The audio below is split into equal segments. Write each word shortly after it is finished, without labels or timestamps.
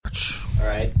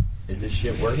Is this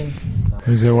shit working?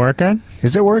 Is it working?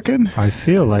 Is it working? I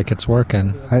feel like it's working.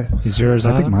 Is yours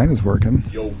on? I think mine is working.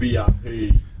 Yo,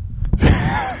 VIP.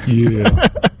 Yeah.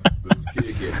 Let's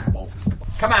kick it.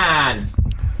 Come on.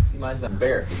 See, mine's not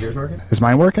bare. Is yours working? Is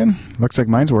mine working? Looks like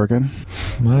mine's working.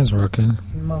 Mine's working.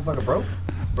 Motherfucker broke.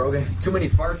 Broken. Too many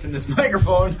farts in this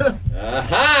microphone.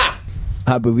 Aha!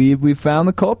 I believe we found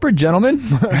the culprit, gentlemen.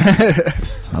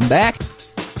 I'm back.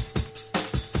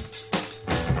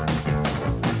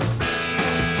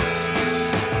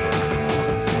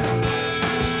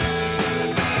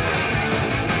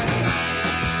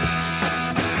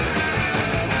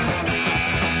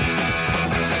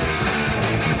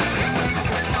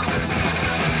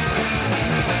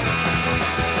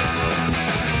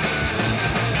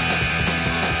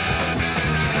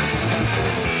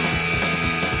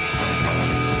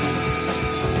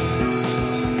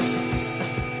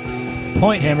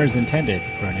 Point Hammer's intended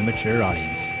for an immature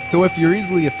audience. So if you're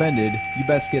easily offended, you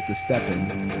best get the step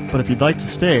in. But if you'd like to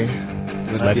stay,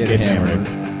 Let's get hammered.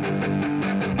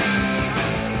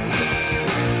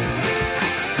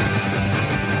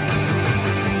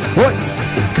 What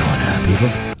is going on, people?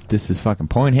 This is fucking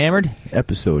Point Hammered,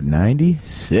 episode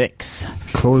 96.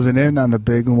 closing in on the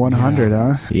big 100,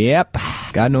 huh? Yep.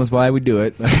 God knows why we do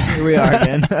it. Here we are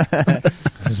again.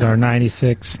 This is our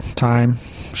 96th time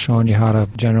showing you how to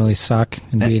generally suck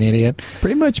and be an idiot.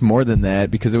 Pretty much more than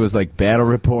that, because it was like battle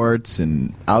reports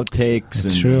and outtakes.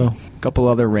 That's and true. A couple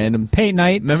other random... Paint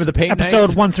nights. Remember the paint Episode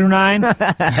nights? 1 through 9.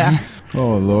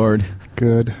 Oh, Lord.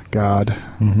 Good God.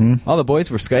 Mm-hmm. All the boys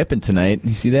were Skyping tonight.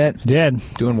 You see that? Did.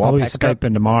 Doing I'll be wall pack.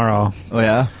 Skyping tomorrow. Oh,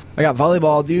 yeah? I got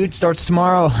volleyball, dude. Starts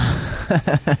tomorrow.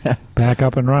 Back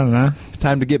up and running, huh? It's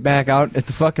time to get back out at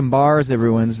the fucking bars every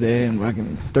Wednesday, and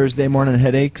fucking Thursday morning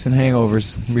headaches and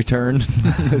hangovers return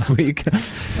this week.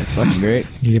 That's fucking great.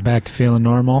 You get back to feeling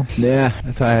normal. Yeah,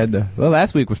 that's how I had the... Well,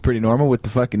 last week was pretty normal with the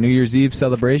fucking New Year's Eve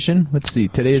celebration. Let's see,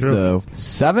 today's true. the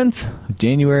 7th of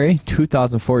January,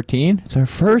 2014. It's our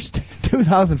first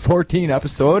 2014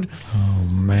 episode. Oh,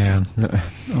 man.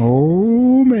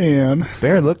 Oh, man.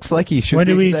 Bear looks like he should When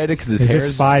be do we- excited because his is hair this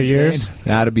is 5 just years? insane.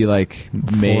 Nah, it'll be like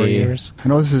 4 May. years. I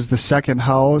know this is the second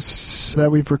house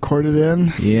that we've recorded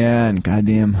in. Yeah, and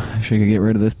goddamn, I should get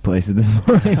rid of this place at this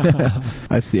point.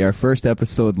 I see, our first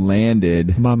episode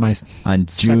landed I'm on my on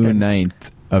June Second. 9th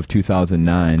of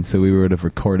 2009, so we would have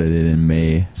recorded it in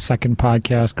May. second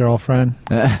podcast girlfriend.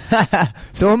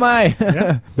 So am I.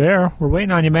 Yeah. There. We're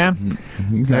waiting on you, man.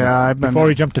 Yeah, I've Before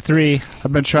we jump to 3.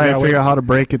 been trying Yeah, to figure out how to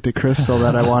break it to Crystal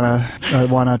that I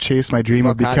wanna chase my dream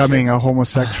of Fuck hot becoming chicks. a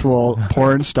homosexual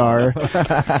porn star.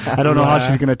 I don't know how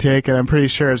she's gonna take it. I'm pretty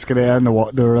sure it's gonna end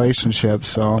the relationship.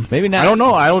 So Maybe not. I don't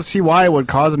know. I don't see why it would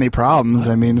cause any problems.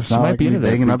 I mean, it's She not might like be me into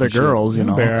that banging other freaky shit. girls, you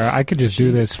know. Bear, I could just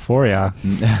do this for you.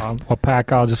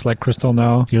 I'll just let Crystal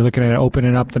know you're looking at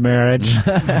opening up the marriage.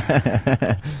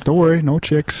 Don't worry, no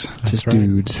chicks, That's just right.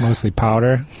 dudes. Mostly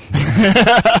Powder.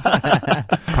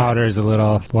 Powder is a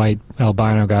little white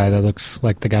albino guy that looks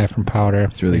like the guy from Powder.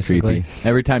 It's really basically. creepy.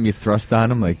 Every time you thrust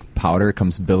on him, like powder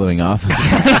comes billowing off.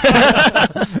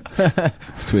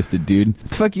 It's twisted, dude. What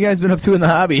the fuck you guys been up to in the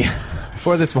hobby?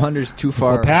 Before this wanders too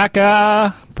far.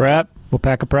 Wapaka prep.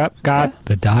 Wapaka prep. Got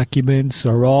the documents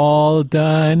are all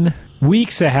done.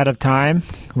 Weeks ahead of time.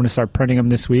 I'm going to start printing them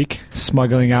this week.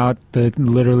 Smuggling out the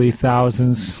literally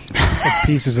thousands of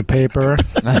pieces of paper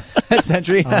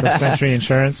Century. out of Century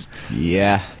Insurance.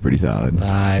 Yeah, pretty solid.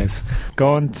 Nice.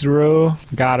 Going through,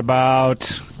 got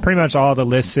about pretty much all the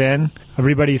lists in.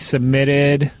 Everybody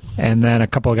submitted, and then a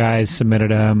couple of guys submitted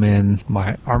them in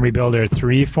my Army Builder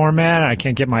 3 format. I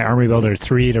can't get my Army Builder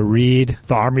 3 to read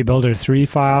the Army Builder 3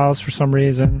 files for some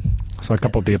reason. So a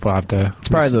couple of people have to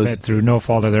probably submit those- through no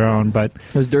fault of their own. But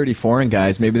Those dirty foreign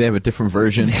guys, maybe they have a different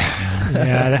version.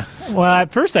 yeah, well,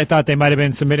 at first I thought they might have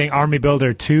been submitting Army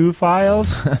Builder 2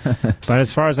 files, but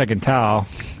as far as I can tell,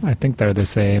 I think they're the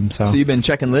same. So you've been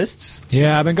checking lists?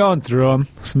 Yeah, I've been going through them.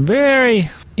 Some very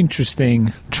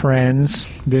interesting trends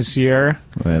this year.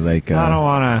 Well, like, I don't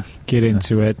want to get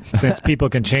into it since people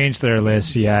can change their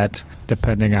lists yet,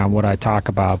 depending on what I talk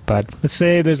about. But let's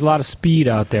say there's a lot of speed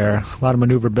out there, a lot of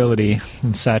maneuverability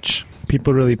and such.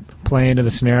 People really play into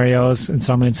the scenarios in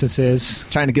some instances.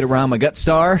 trying to get around my gut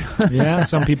star. Yeah,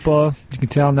 some people, you can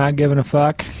tell, not giving a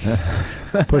fuck.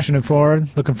 Pushing it forward,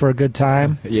 looking for a good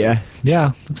time. Yeah.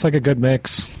 Yeah, looks like a good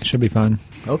mix. It should be fun.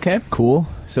 Okay, cool.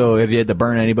 So have you had to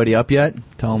burn anybody up yet?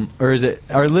 Tell them, or is it,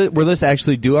 were lists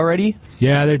actually due already?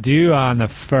 Yeah, they're due on the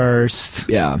 1st.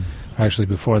 Yeah. Actually,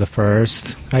 before the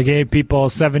 1st. I gave people a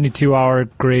 72-hour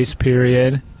grace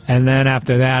period. And then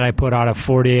after that, I put out a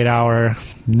 48-hour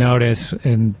notice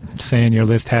and saying your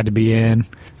list had to be in.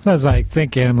 So I was like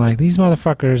thinking, I'm like, these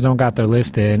motherfuckers don't got their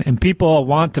list in. And people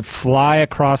want to fly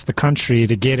across the country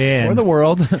to get in. Or the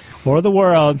world. Or the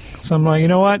world. So I'm like, you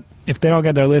know what? If they don't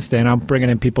get their list in, I'm bringing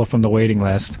in people from the waiting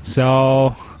list.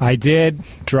 So I did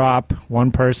drop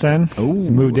one person. Ooh.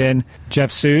 Moved in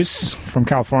Jeff Seuss from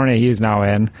California. He's now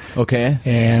in. Okay.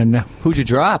 And, Who'd you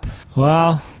drop?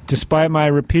 well, despite my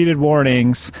repeated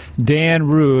warnings, Dan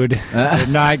Rude did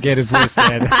not get his list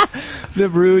in. The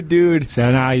rude dude. So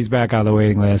now he's back on the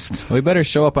waiting list. We better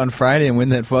show up on Friday and win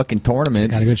that fucking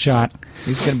tournament. Got a good shot.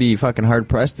 He's going to be fucking hard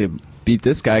pressed to beat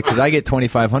this guy because I get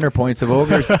 2,500 points of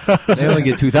ogres. They only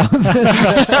get 2,000.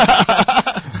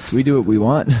 We do what we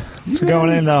want. So going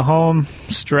in the home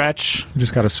stretch, we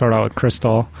just got to sort out with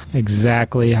Crystal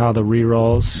exactly how the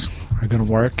rerolls are going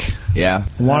to work. Yeah.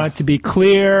 Want it to be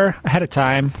clear ahead of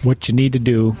time what you need to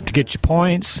do to get your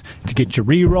points, to get your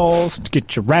rerolls, to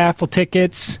get your raffle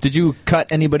tickets. Did you cut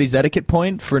anybody's etiquette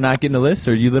point for not getting a list,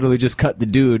 or you literally just cut the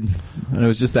dude and it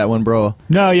was just that one bro?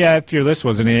 No, yeah, if your list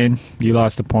wasn't in, you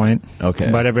lost a point. Okay.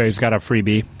 But everybody's got a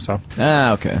freebie, so.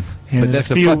 Ah, okay. And But there's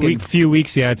that's a few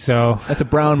weeks yet, so. That's a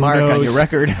brown mark on knows? your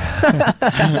record.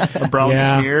 A brown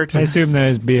smear. I assume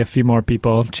there'd be a few more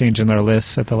people changing their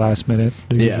lists at the last minute.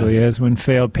 There Yeah. usually is when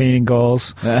failed painting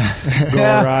goals go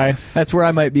awry. That's where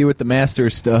I might be with the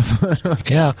Masters stuff.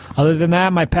 Yeah. Other than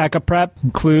that, my pack-up prep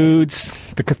includes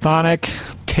the Chthonic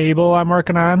table I'm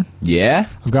working on. Yeah?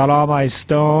 I've got all my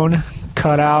stone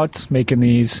cut out, making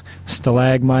these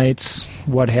stalagmites,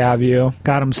 what have you.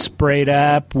 Got them sprayed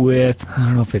up with, I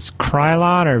don't know if it's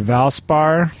Krylon or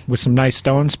Valspar with some nice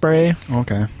stone spray.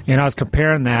 Okay. And I was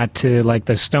comparing that to like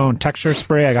the stone texture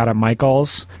spray I got at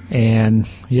Michael's. And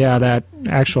yeah, that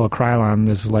actual Krylon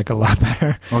is like a lot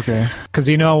better. Okay. Because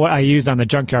you know what I used on the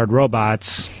Junkyard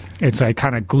Robots? It's like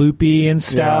kind of gloopy and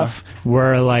stuff,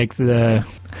 where like the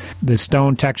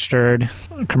stone textured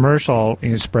commercial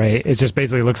spray, it just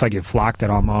basically looks like you flocked it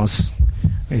almost.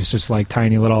 It's just like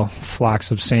tiny little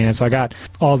flocks of sand. So I got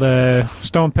all the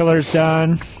stone pillars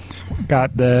done,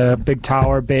 got the big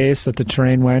tower base that the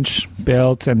terrain wench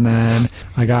built, and then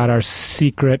I got our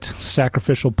secret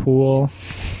sacrificial pool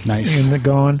Nice. in the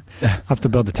going. I have to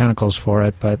build the tentacles for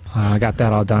it, but I got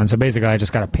that all done. So basically I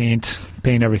just got to paint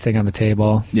everything on the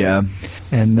table. Yeah.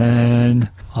 And then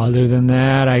other than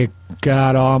that, I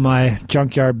got all my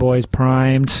Junkyard Boys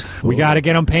primed. We got to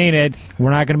get them painted.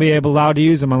 We're not going to be allowed to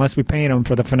use them unless we paint them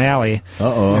for the finale.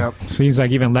 Uh-oh. Yep. Seems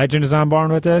like even Legend is on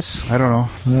board with this. I don't know.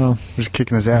 Well, We're just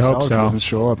kicking his ass I hope out if so. he doesn't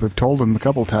show up. We've told him a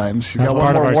couple times. You That's got one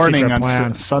part of more our warning secret on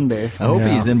plan. Sunday. I hope Yeah.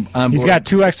 he's on board. he's got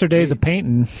 2 extra days of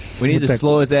painting. We need to with the-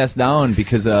 slow his ass down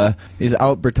because he's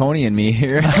out Bertonian me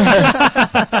here.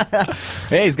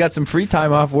 Hey, he's got some free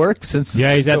time off work since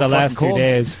Yeah, he's it's had so the last fucking 2 cold.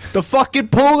 days. The fucking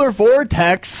polar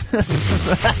vortex.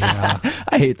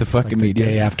 I hate the fucking Like the media.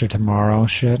 day after tomorrow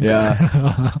shit.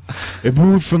 Yeah. It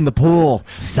moved from the pole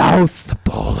south. The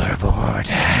polar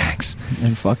vortex.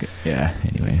 And fuck it. Yeah,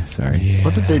 anyway, sorry. Yeah.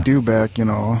 What did they do back,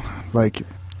 like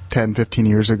 10, 15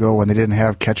 years ago when they didn't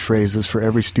have catchphrases for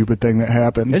every stupid thing that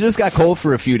happened? It just got cold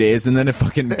for a few days and then it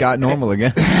fucking got normal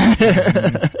again.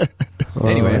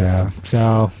 Anyway. Yeah.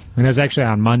 So, and it was actually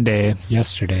on Monday,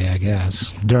 yesterday, I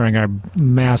guess, during our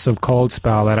massive cold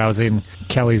spell that I was in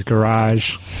Kelly's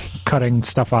garage cutting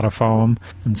stuff out of foam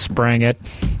and spraying it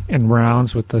in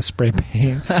rounds with the spray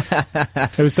paint.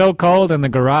 It was so cold in the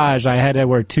garage, I had to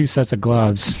wear 2 sets of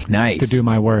gloves Nice. to do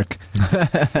my work.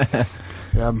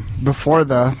 Yeah, before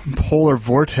the polar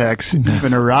vortex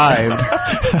even arrived,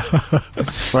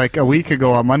 like a week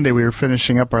ago on Monday, we were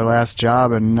finishing up our last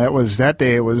job, and that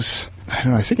day it was, I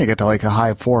don't know, I think I got to like a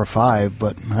high of 4 or 5,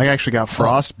 but I actually got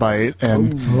frostbite,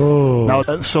 and Oh.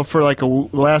 now, so for like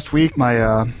last week,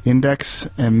 my index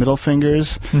and middle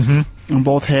fingers on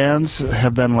both hands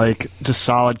have been like just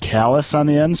solid callus on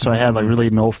the end, so I had like really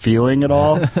no feeling at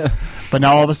all. But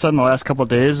now all of a sudden, the last couple of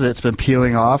days, it's been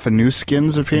peeling off and new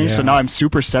skin's appearing. So Yeah. now I'm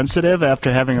super sensitive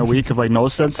after having a week of like no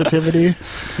sensitivity.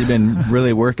 So you've been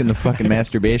really working the fucking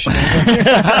masturbation.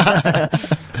 I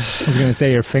was going to say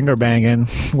your finger banging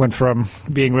went from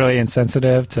being really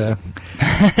insensitive to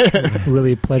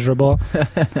really pleasurable.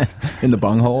 In the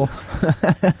bunghole.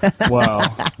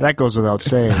 Wow, that goes without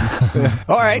saying.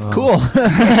 All right, cool.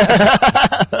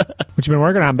 What you been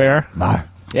working on, Bear?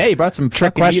 Yeah, you brought some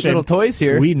Trick fucking neat question. little toys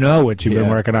here. We know what you've been Yeah.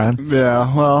 working on.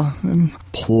 Yeah, well,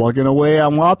 plugging away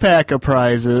on Wapaka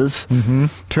prizes. Mm-hmm.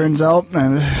 Turns out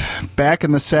I'm back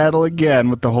in the saddle again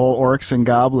with the whole orcs and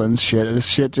goblins shit. This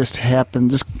shit just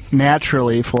happened just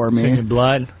naturally for It's in your me.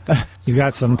 blood. You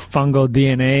got some fungal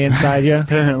DNA inside you.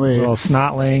 Apparently. A little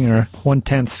snotling or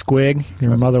 1/10 squig.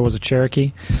 Your mother was a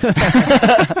Cherokee.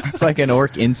 It's like an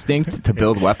orc instinct to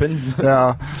build weapons.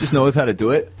 Yeah. Just knows how to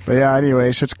do it. But yeah,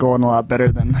 anyway, shit's going a lot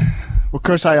better than... Well, of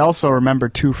course, I also remember,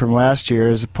 too, from last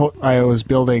year,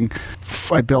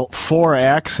 I built 4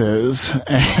 axes,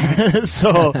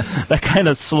 so that kind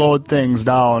of slowed things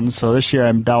down. So this year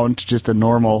I'm down to just a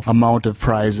normal amount of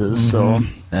prizes, so...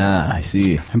 Ah, I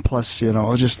see. And plus,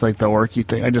 just like the orky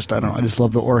thing, I don't know, I just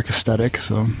love the orc aesthetic,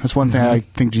 so that's one thing I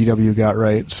think GW got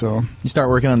right, so... You start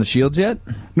working on the shields yet?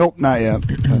 Nope, not yet.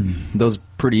 Those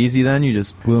pretty easy then? You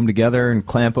just glue them together and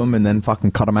clamp them and then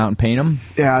fucking cut them out and paint them?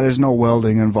 Yeah, there's no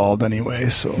welding involved anyway,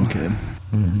 so... Okay.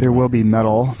 There will be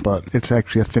metal, but it's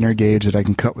actually a thinner gauge that I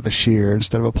can cut with a shear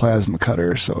instead of a plasma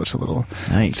cutter, so it's a little...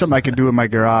 Nice. Something I can do in my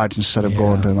garage instead of Yeah.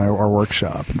 going to our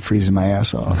workshop and freezing my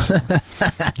ass off.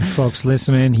 Folks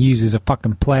listening, he uses a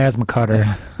fucking plasma cutter.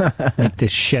 Make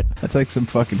this shit. That's like some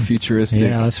fucking futuristic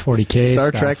Yeah, that's 40K Star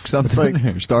stuff. Trek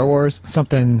something. Star Wars.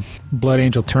 Something Blood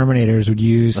Angel Terminators would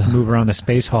use to move around the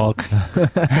Space Hulk.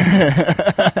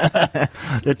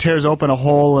 It tears open a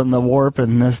hole in the warp,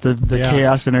 and the Yeah.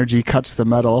 chaos energy cuts the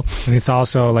metal. And it's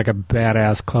also like a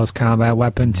badass close combat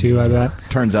weapon, too, I bet.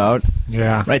 Turns out.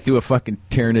 Yeah. Right through a fucking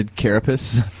Tyranid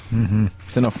carapace. Mm-hmm.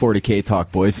 It's enough 40K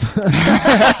talk, boys.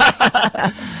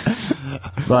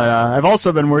 But I've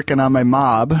also been working on my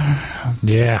mob,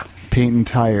 Yeah. painting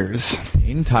tires.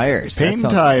 Painting tires. That Painting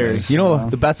sounds tires. exciting. You know, Yeah.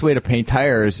 the best way to paint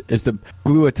tires is to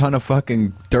glue a ton of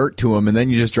fucking dirt to them, and then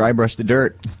you just dry brush the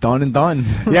dirt. Done and done.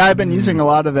 Yeah, I've been using a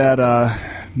lot of that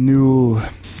new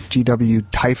GW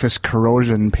typhus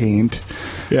corrosion paint,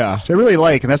 Yeah. which I really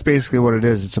like, and that's basically what it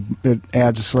is. It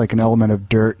adds like an element of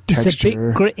dirt It's texture. a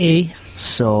bit gritty.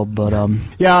 So, but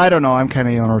yeah, I don't know. I'm kind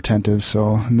of unretentive,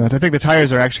 so I think the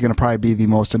tires are actually going to probably be the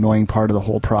most annoying part of the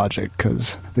whole project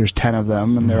because there's 10 of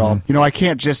them, and they're all. I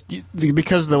can't just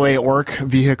because of the way orc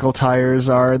vehicle tires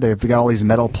are. They've got all these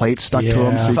metal plates stuck to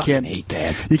them, Yeah. so you Fucking can't. hate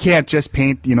that. You can't just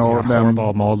paint, them.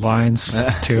 Horrible mold lines,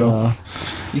 too.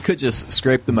 You could just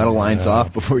scrape the metal lines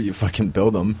off before you fucking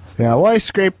build them. Yeah, well, I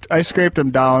scraped them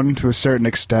down to a certain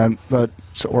extent, but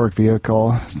it's an orc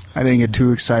vehicle. I didn't get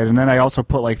too excited, and then I also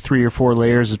put like 3 or 4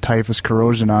 layers of typhus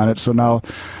corrosion on it. So now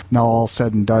all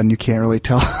said and done, you can't really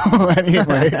tell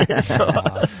anyway. So.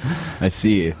 I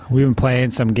see. We've been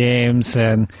playing some games,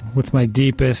 and with my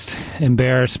deepest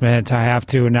embarrassment, I have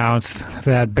to announce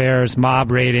that Bear's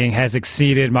mob rating has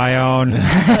exceeded my own.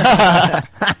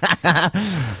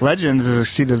 Legends has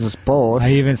exceeded us both.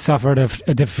 I even suffered a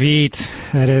defeat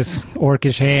at his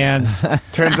orcish hands.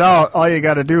 Turns out all you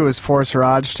got to do is force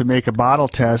Raj to make a bottle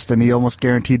test, and he almost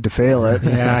guaranteed to fail it.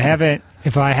 Yeah, I haven't.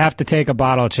 If I have to take a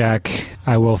bottle check,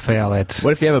 I will fail it.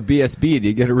 What if you have a BSB? Do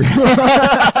you get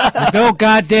a No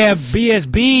goddamn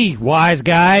BSB, wise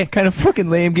guy. kind of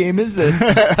fucking lame game is this?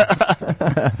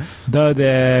 Though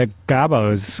the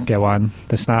Gabos get one.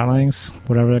 The Snotlings,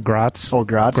 whatever, the Grots. Oh,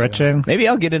 Gratz. Gretchen. Maybe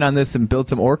I'll get in on this and build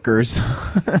some orkers.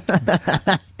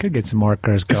 Could get some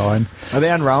orcers going. Are they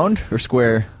on round or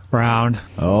square? Round.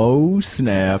 Oh,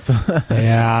 snap.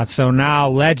 Yeah, so now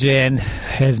Legend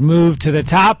has moved to the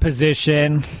top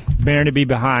position, bearing to be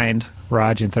behind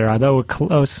Raj and Thur, although we're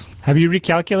close. Have you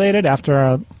recalculated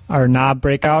after our knob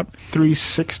breakout?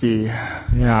 360.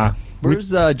 Yeah. Where's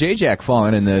J-Jack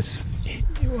falling in this?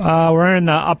 We're in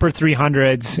the upper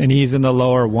 300s, and he's in the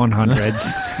lower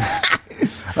 100s.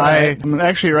 I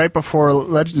actually right before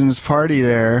Legends party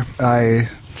there, I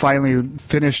finally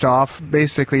finished off.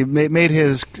 Basically, made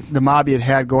the mob he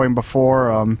had going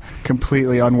before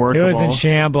completely It unworkable. was in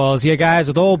shambles. Yeah, guys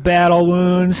with old battle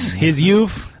wounds. His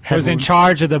youth was in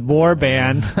charge of the war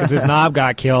band because his knob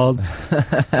got killed.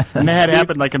 And that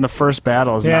happened like in the first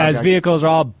battle. Yeah, his vehicles are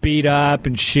all beat up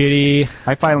and shitty.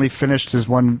 I finally finished his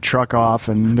one truck off,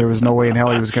 and there was no way in hell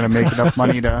he was going to make enough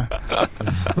money to.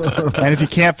 And if you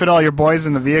can't fit all your boys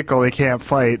in the vehicle, they can't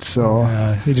fight. So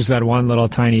He just had one little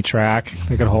tiny track.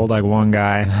 They could hold like one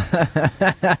guy.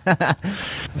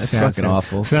 That's fucking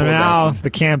awful. So Poor now bastard. the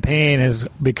campaign has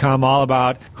become all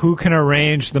about who can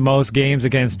arrange the most games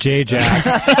against J-Jack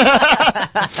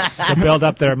to build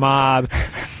up their mob.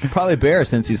 Probably Bear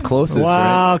since he's closest,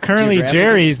 Well, right? currently Geographically.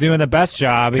 Jerry's doing the best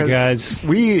job because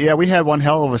we had one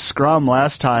hell of a scrum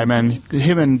last time, and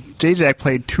him and J-Jack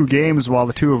played 2 games while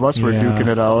the 2 of us were Yeah. duking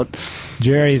it out.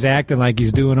 Jerry's acting like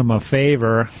he's doing him a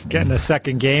favor, getting a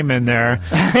second game in there,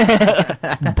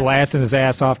 blasting his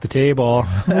ass off the table.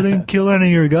 I didn't kill any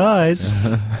of your guys.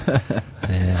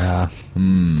 Yeah.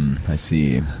 I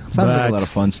see. Sounds like But- a lot of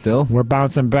fun still. We're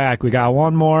bouncing back. We got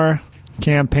one more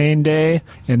campaign day,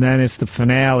 and then it's the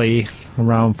finale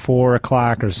around 4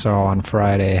 o'clock or so on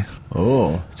Friday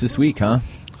Oh, it's this week, huh?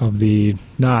 of the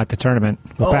tournament.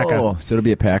 Wapaka. Oh, so it'll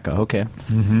be a PACA. Okay.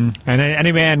 And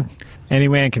any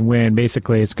man can win.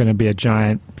 Basically, it's going to be a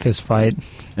giant fist fight.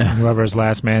 Whoever's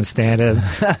last man standing.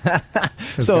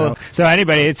 So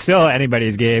anybody, it's still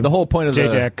anybody's game. the whole point of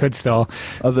JJ could still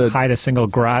the hide a single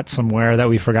grot somewhere that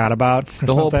we forgot about.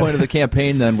 the whole point of the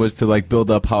campaign then was to like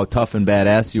build up how tough and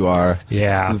badass you are.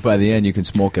 Yeah. So that by the end you can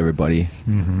smoke everybody.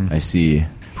 I see.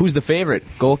 Who's the favorite?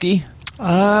 Golki?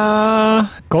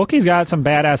 Golki's got some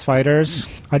badass fighters.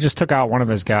 I just took out one of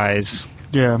his guys.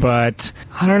 Yeah. But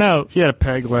I don't know. He had a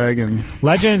peg leg, and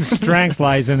Legend's strength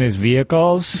lies in his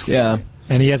vehicles, Yeah.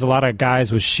 and he has a lot of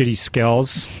guys with shitty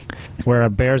skills, where a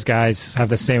Bears guys have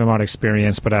the same amount of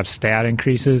experience but have stat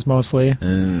increases mostly.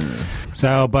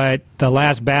 So, but the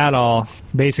last battle,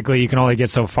 basically you can only get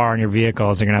so far in your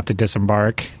vehicles. You're going to have to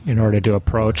disembark in order to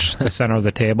approach the center of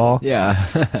the table. Yeah.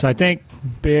 So I think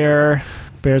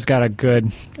Bears got a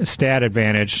good stat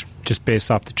advantage just based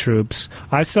off the troops.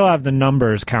 I still have the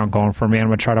numbers count going for me. I'm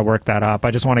going to try to work that up. I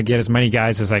just want to get as many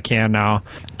guys as I can now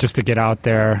just to get out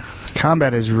there.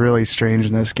 combat is really strange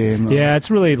in this game. though. Yeah, it's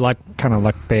really kind of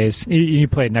luck based. You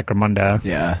played Necromunda.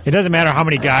 Yeah. It doesn't matter how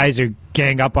many guys you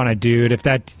gang up on a dude. If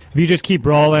you just keep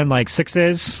rolling like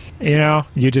sixes,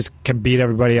 you just can beat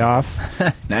everybody off.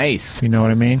 Nice. You know what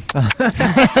I mean?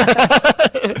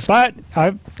 But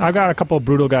I've got a couple of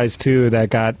brutal guys too that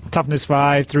got toughness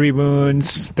 5, 3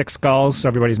 wounds, thick skulls. So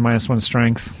everybody's -1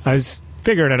 strength. I was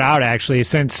figuring it out actually,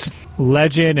 since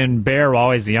Legend and Bear were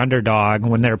always the underdog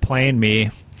when they're playing me.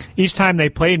 Each time they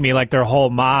played me, like their whole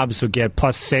mobs would get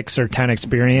 +6 or 10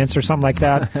 experience or something like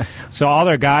that. So all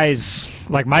their guys,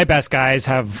 like my best guys,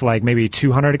 have like maybe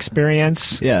 200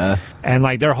 experience. Yeah. And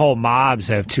like their whole mobs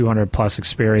have 200 plus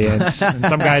experience. And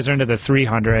some guys are into the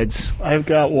 300s. I've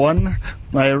got one.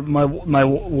 My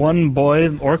one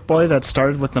boy, orc boy, that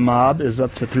started with the mob is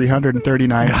up to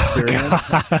 339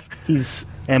 experience.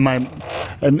 And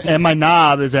my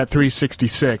knob is at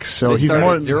 366. So They he's start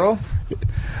more at 0?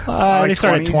 They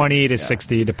start at 20? 20 to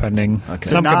 60, depending. Okay.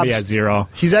 Some The can be knobs- at 0.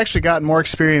 He's actually got more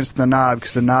experience than the knob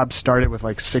because the knob started with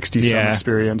like 60 some Yeah.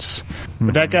 experience.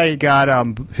 But that guy got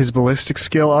his ballistic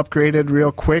skill upgraded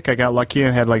real quick. I got lucky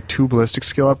and had like 2 ballistic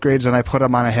skill upgrades, and I put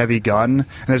him on a heavy gun.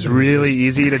 And it's really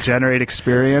easy to generate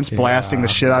experience blasting the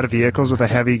shit out of vehicles with a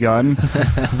heavy gun.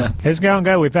 It's going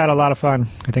good. We've had a lot of fun.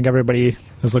 I think everybody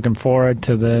is looking forward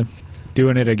to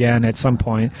doing it again at some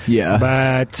point. Yeah.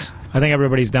 But I think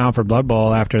everybody's down for Blood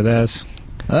Bowl after this.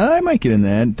 I might get in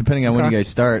that, depending on when Okay. you guys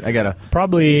start.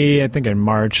 Probably, I think in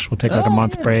March. We'll take like a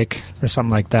month break or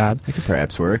something like that. It could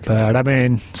perhaps work. But I've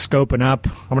been scoping up.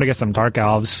 I'm going to get some Dark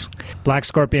Elves. Black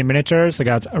Scorpion Miniatures. They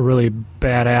got a really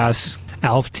badass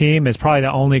elf team. It's probably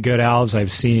the only good elves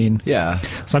I've seen. Yeah.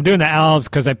 So I'm doing the elves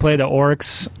because I play the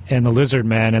orcs and the lizard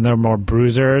men, and they're more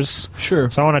bruisers. Sure.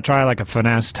 So I want to try like a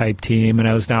finesse type team, and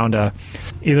I was down to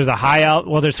either the high elf.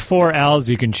 Well, there's 4 elves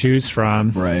you can choose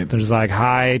from. Right. There's like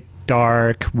high,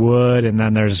 dark, wood, and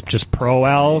then there's just pro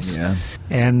elves. Yeah.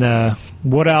 And the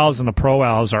wood elves and the pro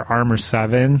elves are armor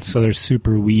 7, so they're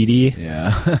super weedy.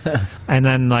 Yeah. And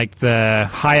then like the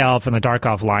high elf and the dark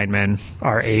elf linemen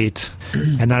are 8.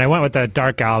 And then I went with the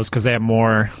dark elves because they have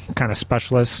more kind of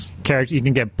specialist characters. You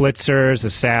can get blitzers,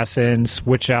 assassins,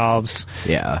 witch elves.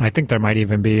 Yeah. And I think there might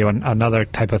even be another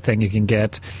type of thing you can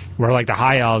get where like the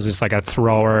high elves is like a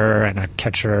thrower and a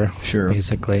catcher, Sure.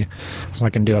 basically. So I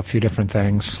can do a few different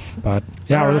things. But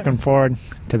yeah, we're looking forward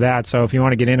to that. So if you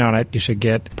want to get in on it, you should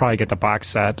probably get the box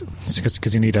set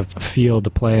because you need a field to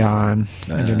play on,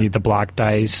 and you need the block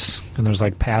dice, and there's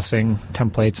like passing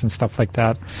templates and stuff like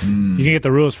that. You can get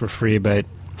the rules for free, but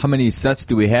How many sets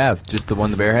do we have? Just the one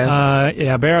the bear has?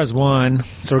 yeah, Bear has 1,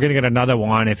 so we're going to get another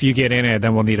one. If you get in it,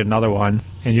 then we'll need another one.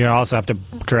 And you also have to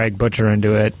drag Butcher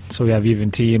into it, so we have even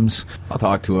teams. I'll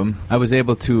talk to him. I was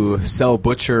able to sell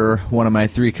Butcher one of my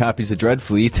 3 copies of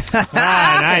Dreadfleet.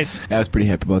 Nice. I was pretty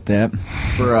happy about that.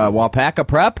 For Wapaka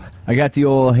Prep, I got the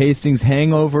old Hastings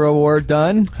Hangover Award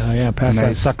done. Oh, yeah, pass that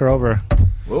Nice. sucker over.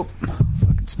 Whoop.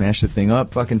 Fucking smash the thing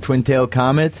up. Fucking twin-tail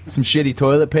comet. Some shitty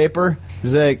toilet paper.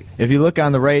 It's like, if you look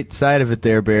on the right side of it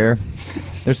there, Bear,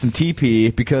 there's some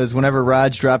TP, because whenever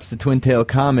Raj drops the twin-tail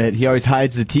comet, he always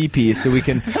hides the TP so we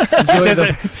can enjoy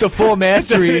the full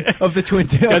mastery of the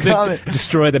twin-tail Does comet. it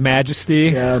destroy the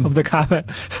majesty of the comet?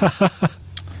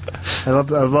 I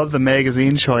love the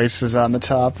magazine choices on the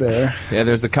top there. Yeah,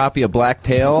 there's a copy of Black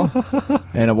Tail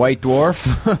and a White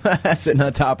Dwarf sitting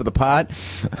on top of the pot.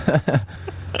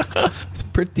 It's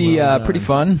pretty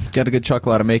fun. Got a good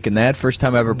chuckle out of making that. First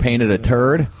time I ever painted a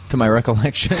turd, to my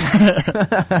recollection.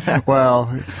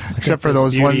 Well, except for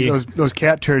those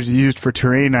cat turds you used for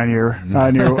terrain on your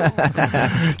my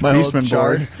policeman old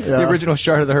shard, board. Yeah. the original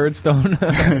shard of the herdstone.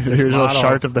 The original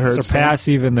shard of the herdstone. Surpass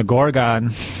even the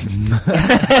Gorgon.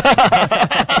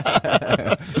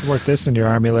 Work this in your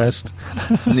army list.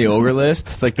 The ogre list.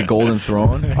 It's like the golden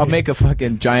throne. I'll make a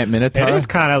fucking giant minotaur. It is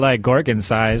kind of like Gorgon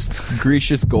sized.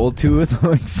 Grecius gold tooth,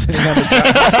 like sitting on the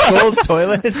giant gold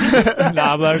toilet.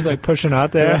 Nobbler's like pushing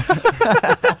out there.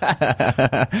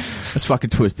 That's fucking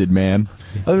twisted, man.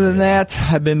 Other than that,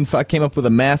 I came up with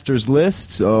a master's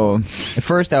list. So at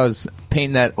first I was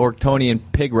painting that Orktonian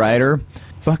pig rider.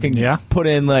 Fucking put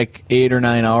in like 8 or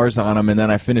 9 hours on them, and then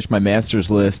I finished my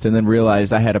master's list, and then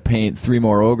realized I had to paint 3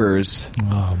 more ogres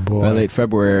by late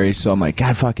February. So I'm like,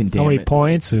 God fucking damn it. How many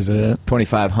points is it?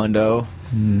 25 hundo.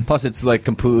 Plus, it's like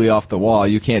completely off the wall.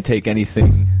 You can't take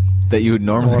anything that you would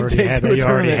normally take to a you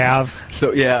already have.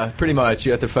 So yeah, pretty much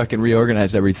you have to fucking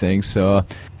reorganize everything. So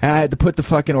I had to put the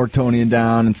fucking Orktonian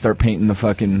down and start painting the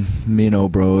fucking Minnow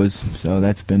Bros. So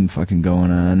that's been fucking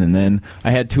going on. And then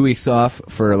I had 2 weeks off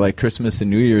for like Christmas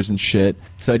and New Year's and shit.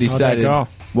 So I decided,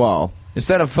 well,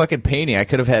 instead of fucking painting, I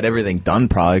could have had everything done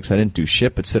probably because I didn't do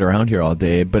shit but sit around here all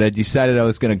day. But I decided I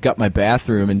was going to gut my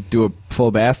bathroom and do a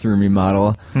full bathroom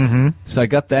remodel. Mm-hmm. So I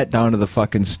got that down to the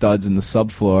fucking studs in the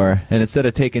subfloor. And instead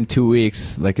of taking 2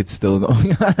 weeks, like it's still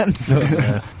going on. So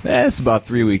it's about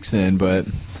 3 weeks in, but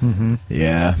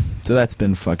yeah. So that's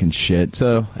been fucking shit.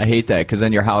 So I hate that because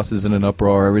then your house is in an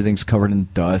uproar. Everything's covered in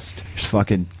dust. There's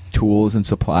fucking tools and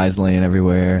supplies laying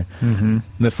everywhere.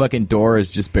 The fucking door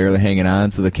is just barely hanging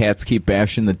on, so the cats keep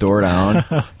bashing the door down.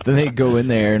 Then they go in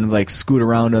there and like scoot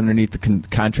around underneath the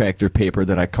contractor paper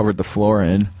that I covered the floor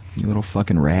in. You little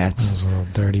fucking rats. Those little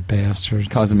dirty bastards.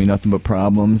 Causing me nothing but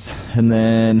problems. And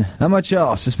then, not much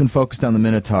else. Just been focused on the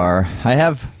Minotaur. I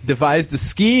have devised a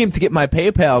scheme to get my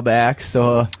PayPal back,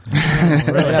 so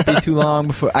it might not be too long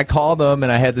before. I called them,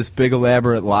 and I had this big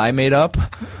elaborate lie made up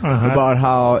about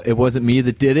how it wasn't me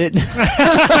that did it.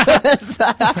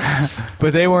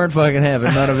 But they weren't fucking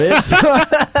having none of it. So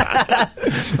I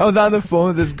was on the phone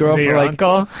with this girl for like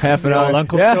uncle? half an hour.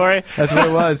 Uncle story? That's what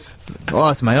it was. Oh,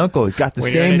 it's my uncle. He's got the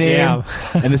same name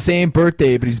and the same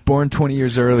birthday, but he's born 20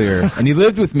 years earlier. And he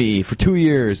lived with me for 2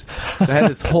 years. So I had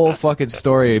this whole fucking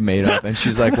story made up. And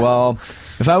she's like, well,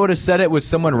 if I would have said it was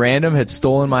someone random had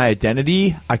stolen my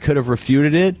identity, I could have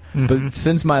refuted it. But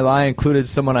since my lie included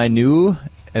someone I knew,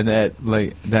 and that,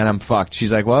 like, then I'm fucked. She's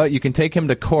like, well, you can take him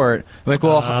to court. I'm like,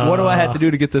 well, what do I have to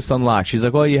do to get this unlocked? She's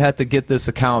like, well, you have to get this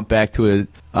account back to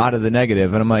out of the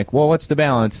negative. And I'm like, well, what's the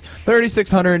balance?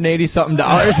 $3,680-something.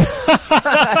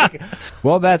 Like,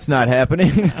 well, that's not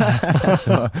happening.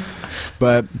 So,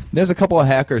 but there's a couple of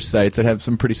hacker sites that have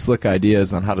some pretty slick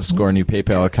ideas on how to score new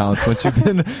PayPal accounts once you've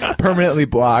been permanently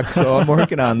blocked. So I'm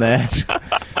working on that.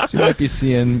 So you might be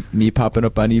seeing me popping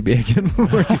up on eBay again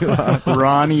before too long.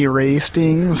 Ronnie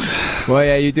Rastings. Well,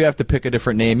 yeah, you do have to pick a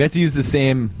different name. You have to use the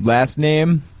same last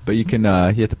name, but you can you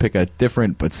have to pick a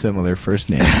different but similar first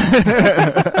name.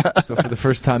 So for the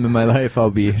first time in my life,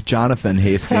 I'll be Jonathan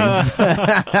Hastings.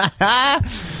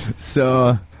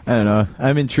 So I don't know.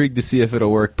 I'm intrigued to see if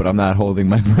it'll work, but I'm not holding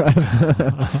my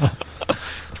breath.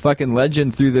 Fucking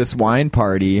legend threw this wine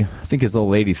party. I think his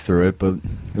old lady threw it, but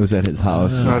it was at his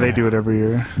house. No, they do it every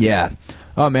year. Yeah.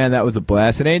 Oh, man, that was a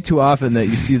blast. It ain't too often that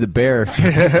you see the bear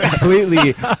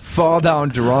completely fall down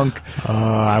drunk.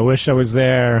 I wish I was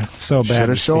there so bad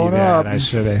to see that. Up. I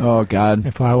should have. Oh, God.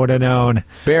 If I would have known.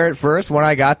 Bear at first, when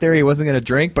I got there, he wasn't going to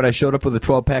drink, but I showed up with a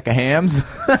 12-pack of hams.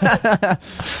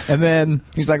 And then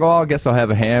he's like, well, I guess I'll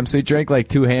have a ham. So he drank like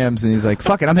 2 hams, and he's like,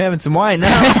 fuck it, I'm having some wine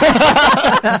now.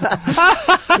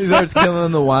 He starts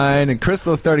killing the wine, and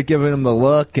Crystal started giving him the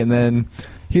look, and then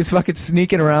he's fucking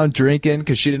sneaking around drinking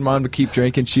because she didn't want him to keep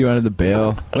drinking. She wanted to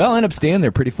bail. Well, I ended up staying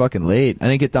there pretty fucking late. I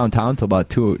didn't get downtown until about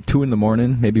 2 in the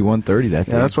morning, maybe 1:30 that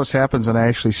day. Yeah, that's what happens when I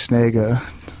actually snag a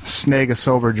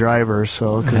sober driver.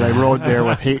 So because I rode there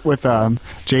with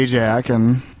J-Jack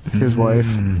and his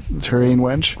wife, Terrain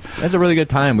Wench. That's a really good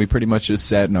time. We pretty much just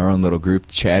sat in our own little group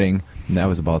chatting. And that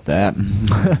was about that.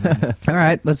 All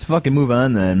right, let's fucking move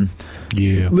on then.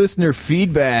 Yeah. Listener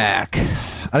feedback.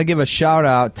 I want to give a shout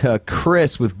out to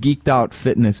Chris with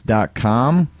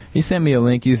geekedoutfitness.com. He sent me a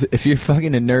link. If you're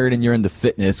fucking a nerd and you're into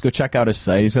fitness, go check out his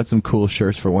site. He's got some cool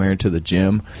shirts for wearing to the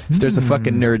gym. If there's a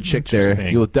fucking nerd chick there,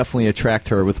 you'll definitely attract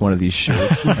her with one of these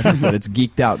shirts. Like I said, it's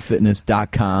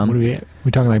geekedoutfitness.com. What are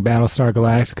we talking like Battlestar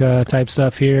Galactica type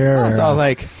stuff here? No, it's all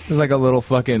like, there's like a little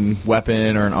fucking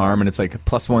weapon or an arm, and it's like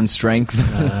 +1 strength.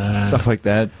 Stuff like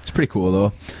that. It's pretty cool,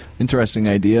 though. Interesting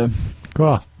idea.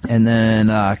 Cool. And then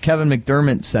Kevin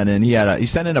McDermott sent in. He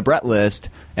sent in a Brett list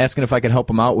asking if I could help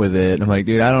him out with it. And I'm like,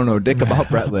 dude, I don't know dick about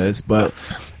Brett list, but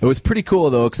it was pretty cool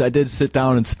though because I did sit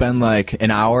down and spend like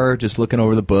an hour just looking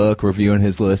over the book, reviewing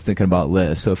his list, thinking about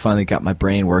lists. So I finally got my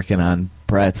brain working on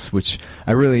Brett's, which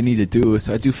I really need to do.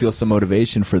 So I do feel some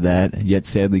motivation for that. Yet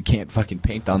sadly, can't fucking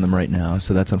paint on them right now.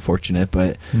 So that's unfortunate,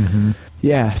 but.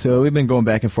 Yeah, so we've been going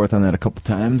back and forth on that a couple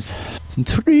times. It's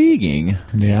intriguing.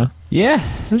 Yeah. Yeah.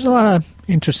 There's a lot of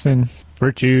interesting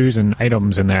virtues and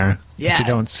items in there that you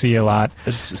don't see a lot.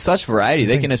 There's such variety.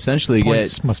 They can essentially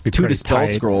get must be 2 pretty Dispel tight.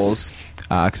 Scrolls,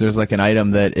 because there's like an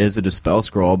item that is a Dispel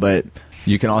Scroll, but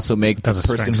you can also make Does a the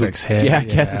person strength who 6 hit,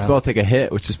 cast a spell take a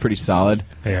hit, which is pretty solid.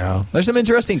 Yeah. There's some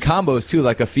interesting combos too,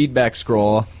 like a feedback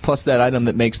scroll plus that item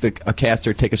that makes a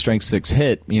caster take a strength 6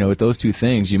 hit. You know, with those two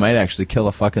things, you might actually kill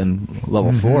a fucking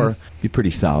level 4. Be pretty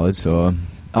solid. So,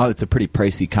 it's a pretty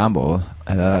pricey combo.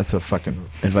 That's a fucking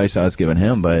advice I was giving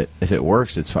him. But if it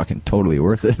works, it's fucking totally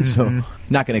worth it. So,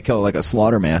 not gonna kill like a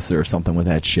Slaughtermaster or something with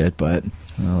that shit, but.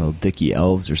 Little dicky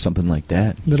elves or something like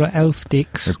that. Little elf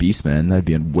dicks. Or beastmen. That'd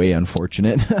be way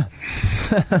unfortunate.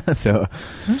 So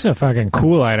there's a fucking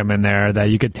cool item in there that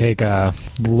you could take a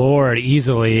Lord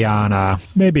easily on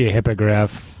maybe a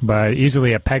Hippogriff, but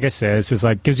easily a Pegasus. Is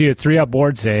like gives you a 3-up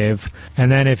board save,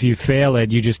 and then if you fail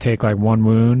it, you just take like 1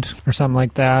 wound or something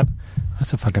like that.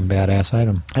 That's a fucking badass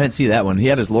item. I didn't see that one. He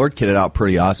had his Lord kitted out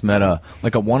pretty awesome. Had a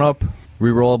 1-up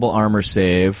rerollable armor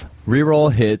save,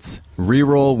 reroll hits,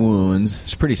 reroll wounds.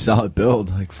 It's a pretty solid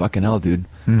build. Like, fucking hell, dude.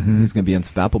 He's going to be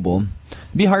unstoppable.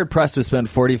 Be hard-pressed to spend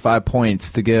 45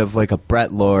 points to give, like, a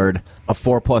Brett Lord a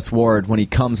 4+ ward when he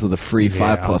comes with a free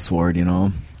 5+ ward, you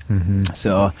know?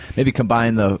 So maybe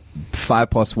combine the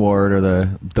 5+ ward or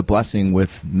the blessing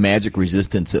with magic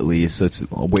resistance at least, so it's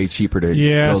way cheaper to build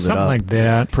it up. Something like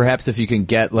that. Perhaps if you can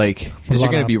get like, because you're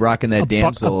going to be rocking that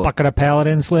damsel, a bucket of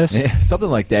paladins list, something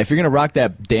like that. If you're going to rock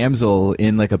that damsel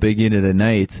in like a big unit of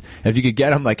knights, if you could get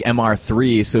them like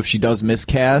MR3, so if she does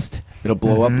miscast, it'll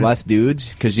blow up less dudes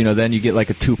because then you get like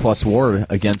a 2+ ward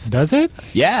against. Does it?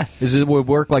 Yeah, it would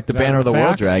work like the Banner of the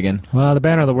World Dragon. Well, the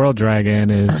Banner of the World Dragon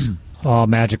is. All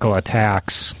magical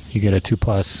attacks you get a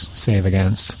 2+ save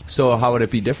against. So how would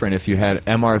it be different if you had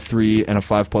MR3 and a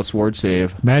 5+ ward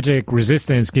save? Magic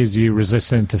resistance gives you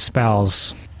resistance to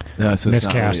spells. No, so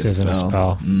Miscast isn't a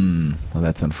spell. Well,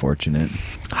 that's unfortunate.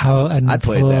 How I'd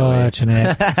play it that way.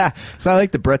 unfortunate. It's not like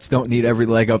the Bretts don't need every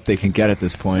leg up they can get at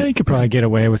this point. You could probably get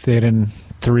away with it in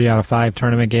 3 out of 5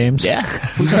 tournament games. Yeah.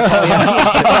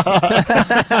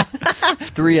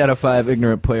 3 out of 5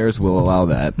 ignorant players will allow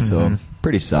that, so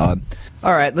pretty solid.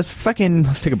 All right, let's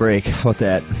take a break. How about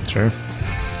that? Sure. You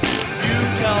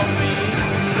tell me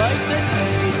like the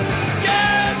taste.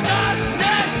 Yeah, just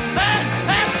net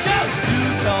and shout. You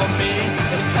tell me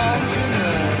it calms your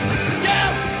nerves. Yeah,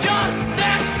 just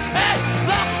that and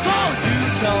lost cold. You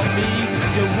tell me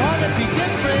you wanna be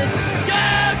different.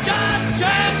 Yeah, just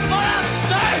check for a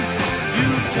sign.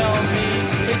 You tell me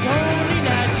it's only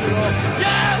natural.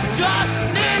 Yeah, just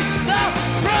need the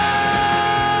proof.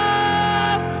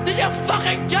 Did you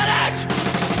fucking get it?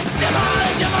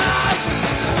 Divine, divine.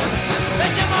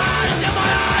 It's divine, it's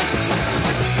divine.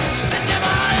 It's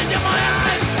divine, it's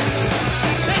divine.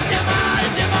 It's divine,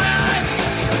 it's divine.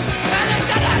 And it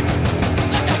did it.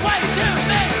 Look at way to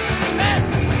me in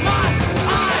my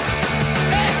eyes.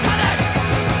 It did it.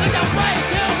 Look at way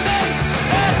to me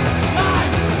in my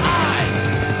eyes.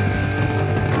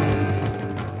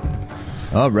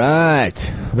 All right.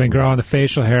 I've been growing the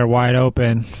facial hair wide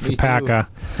open for Me too. Paka.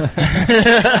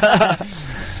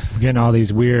 I'm getting all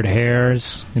these weird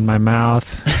hairs in my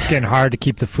mouth. It's getting hard to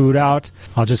keep the food out.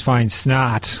 I'll just find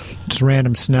snot, just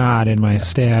random snot in my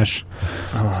stash.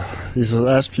 These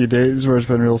last few days where it's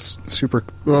been real super.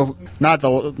 Well, not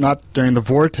during the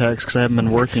vortex because I haven't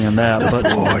been working on that.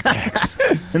 But Vortex.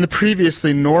 in the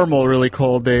previously normal, really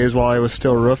cold days while I was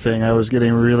still roofing, I was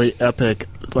getting really epic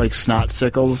like snot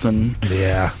sickles and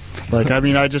Yeah. like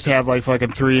I just have like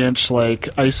fucking 3-inch like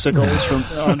icicles from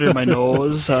under my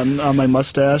nose on my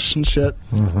mustache and shit.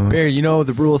 Bear,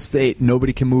 the rules state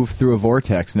nobody can move through a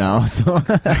vortex now, so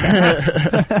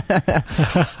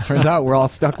turns out we're all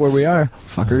stuck where we are,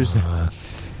 fuckers.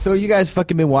 So you guys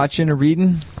fucking been watching or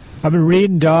reading? I've been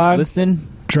reading, dog. Listening?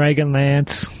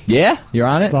 Dragonlance, Yeah? You're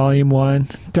on it? Volume 1.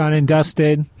 Done and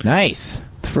dusted. Nice.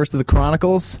 The first of the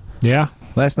Chronicles? Yeah.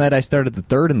 Last night I started the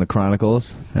third in the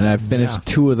Chronicles, and I finished Yeah.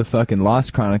 2 of the fucking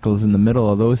Lost Chronicles in the middle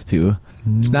of those 2.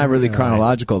 It's not really Right.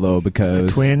 chronological though,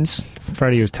 because Twins.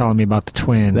 Freddie was telling me about the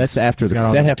twins. That's after He's the- got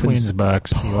all that those happens twins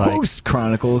books. He likes. Post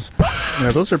Chronicles. Yeah,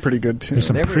 those are pretty good too. There's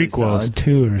some They're really prequels solid.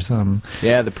 too, or something.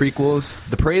 Yeah, the prequels,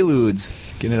 the preludes,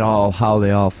 getting it all how they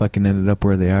all fucking ended up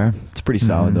where they are. It's pretty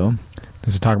solid Mhm. though.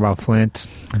 Does it talk about Flint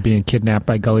being kidnapped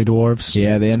by Gully Dwarves?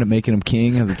 Yeah, they end up making him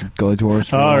king of the Gully Dwarves.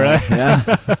 for a Oh, while. right. Yeah.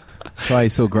 That's why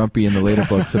he's so grumpy in the later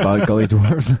books about Gully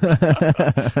Dwarves.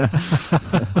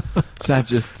 It's not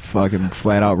just fucking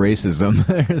flat out racism.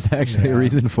 There's actually a Yeah.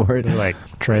 reason for it. They're like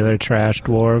trailer trash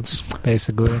dwarves,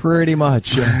 basically. Pretty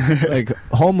much. Like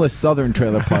homeless southern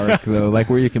trailer park, though, like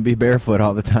where you can be barefoot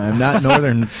all the time. Not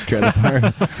northern trailer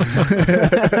park.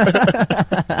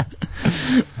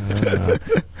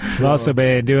 I've also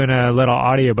been doing a little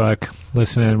audiobook,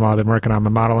 listening while I've been working on my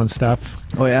modeling stuff.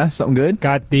 Oh, yeah? Something good?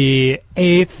 Got the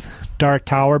 8th Dark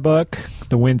Tower book,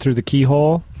 The Wind Through the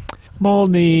Keyhole. I'm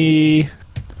only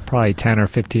probably 10 or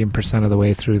 15% of the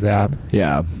way through that.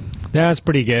 Yeah. That's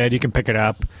pretty good. You can pick it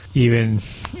up.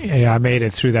 I made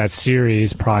it through that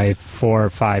series probably 4 or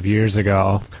 5 years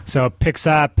ago. So it picks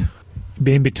up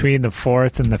in between the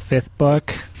 4th and the 5th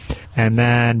book. And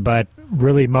then, but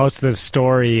really most of the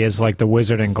story is like The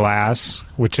Wizard in Glass,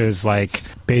 which is like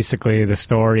basically the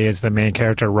story is the main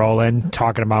character Roland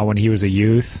talking about when he was a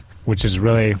youth, which is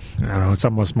really, I don't know, it's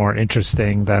almost more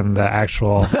interesting than the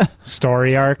actual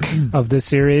story arc of this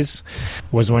series,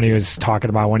 was when he was talking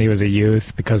about when he was a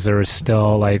youth, because there was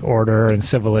still like order and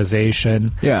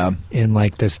civilization Yeah. in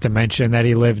like this dimension that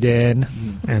he lived in.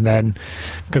 And then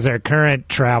because their current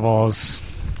travels,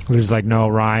 there's like no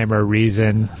rhyme or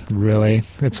reason really.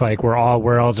 It's like where all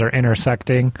worlds are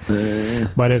intersecting.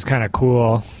 But it's kind of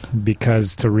cool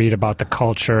because to read about the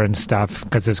culture and stuff,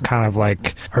 because it's kind of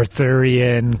like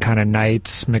Arthurian kind of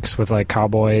knights mixed with like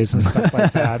cowboys and stuff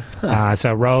like that.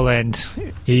 So Roland,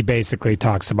 he basically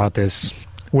talks about this.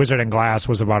 Wizard in Glass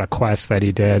was about a quest that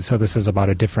he did, so this is about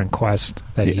a different quest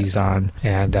that he's on.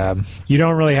 And you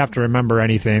don't really have to remember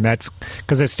anything. That's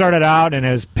because it started out and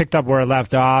it was picked up where it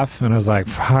left off, and I was like,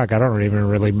 fuck, I don't even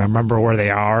really remember where they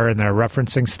are, and they're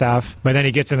referencing stuff. But then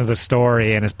he gets into the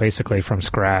story, and it's basically from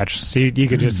scratch. So you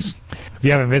could just, if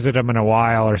you haven't visited them in a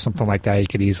while or something like that, you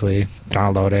could easily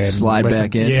download it. And Slide listen.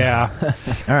 back in. Yeah.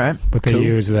 All right. But they Cool.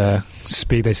 use the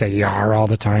speed, they say yar all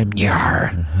the time.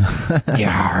 Yar.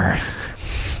 Yar.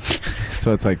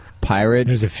 So it's like pirate,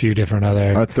 There's a few different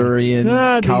other Arthurian,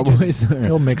 They cowboys. just-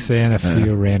 He'll mix in a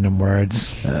few random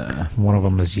words. One of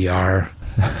them is yar.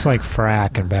 It's like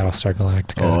frack in Battlestar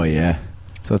Galactica. Oh, yeah.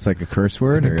 So it's like a curse I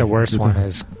word? think or the worst just one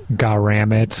is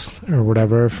Garamit or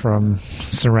whatever from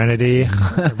Serenity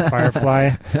or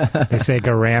Firefly. They say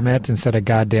Garamit instead of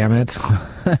Goddammit.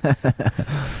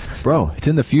 Bro, it's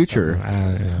in the future.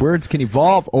 Yeah. Words can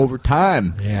evolve over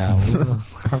time. Yeah, well,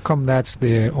 how come that's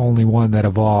the only one that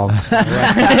evolved?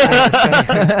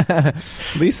 At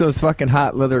least those fucking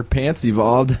hot leather pants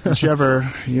evolved. Did you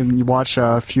ever you watch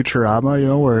Futurama? You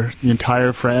know, where the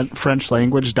entire French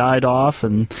language died off,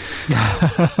 and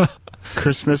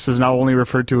Christmas is now only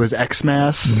referred to as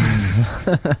Xmas.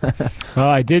 Well,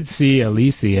 I did see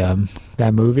Elysium,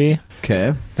 that movie.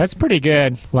 Okay. That's pretty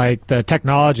good. Like, the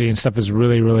technology and stuff is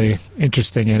really, really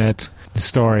interesting in it. The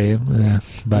story. Yeah.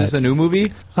 Is But this a new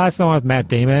movie? that's the one with Matt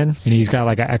Damon, and he's got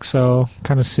like an exo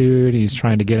kind of suit. He's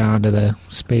trying to get onto the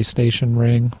space station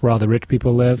ring where all the rich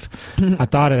people live. I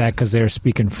thought of that because they were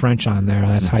speaking French on there.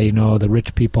 That's how you know the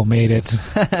rich people made it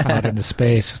out into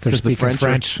space. If they're Just the speaking French.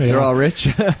 French. They're yeah. all rich.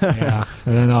 Yeah.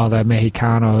 And then all the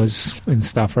Mexicanos and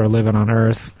stuff are living on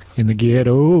Earth in the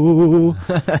ghetto.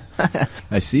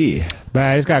 I see.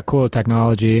 But it's got cool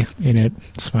technology in it.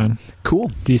 It's fun. Cool.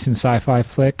 Decent sci-fi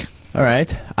flick. All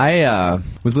right. I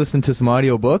was listening to some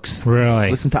audiobooks. Really.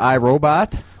 Listen to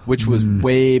iRobot, which was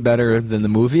way better than the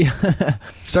movie.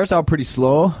 Starts out pretty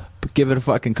slow, but give it a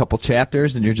fucking couple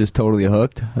chapters and you're just totally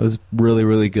hooked. It was really,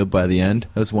 really good by the end.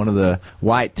 That was one of the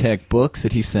White Tech books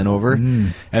that he sent over.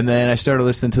 And then I started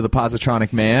listening to The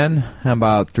Positronic Man. I'm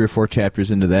about 3 or 4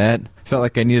 chapters into that. Felt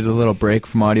like I needed a little break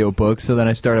from audiobooks, so then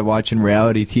I started watching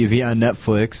reality TV on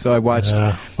Netflix. So I watched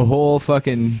the whole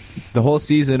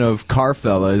season of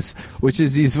Carfellas, which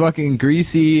is these fucking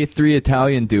greasy 3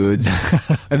 Italian dudes.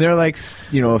 And they're like,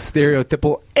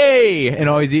 stereotypical, hey, and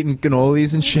always eating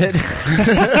cannolis and shit.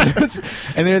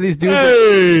 And they're these dudes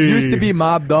that used to be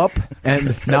mobbed up,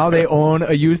 and now they own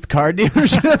a used car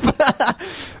dealership.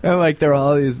 And like they're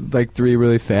all these like 3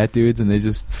 really fat dudes, and they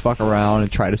just fuck around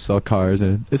and try to sell cars,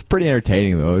 and it's pretty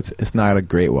entertaining though. It's not a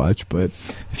great watch, but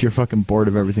if you're fucking bored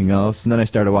of everything else. And then I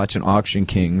started watching Auction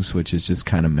Kings, which is just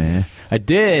kind of meh. I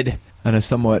did on a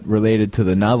somewhat related to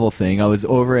the novel thing. I was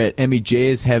over at Emmy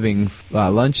J's having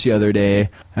lunch the other day,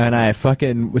 and I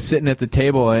fucking was sitting at the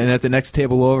table, and at the next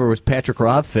table over was Patrick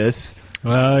Rothfuss.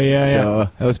 Oh, yeah, So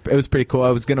it was pretty cool. I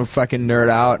was gonna fucking nerd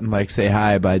out and like say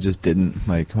hi, but I just didn't.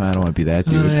 Like, well, I don't want to be that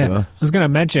dude. Oh, yeah. So I was going to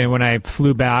mention when I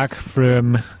flew back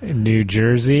from New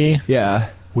Jersey, yeah.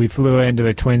 we flew into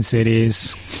the Twin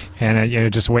Cities,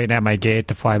 and just waiting at my gate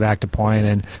to fly back to Point,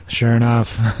 and sure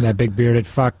enough, that big bearded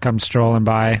fuck comes strolling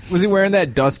by. Was he wearing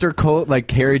that duster coat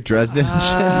like Harry Dresden and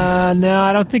shit? No,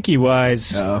 I don't think he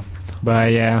was. Oh,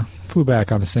 But yeah, flew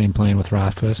back on the same plane with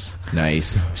Rothfuss.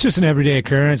 nice. It's just an everyday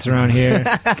occurrence around here.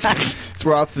 It's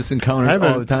Rothfuss encounters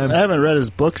all the time. I haven't read his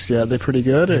books yet. They pretty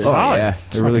good. It's Oh, solid. yeah.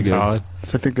 It's They're really fucking good. solid.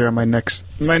 So I think they're on my next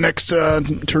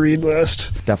to read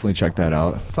list. Definitely check that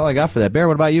out. That's all I got for that. Bear,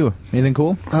 what about you? Anything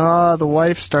cool? The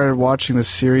wife started watching this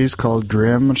series called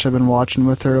Grimm, which I've been watching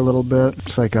with her a little bit.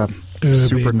 It's like a fantasy.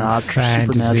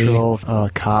 supernatural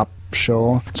cop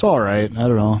show. It's all right. I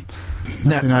don't know.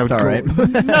 Nothing I it's would all go,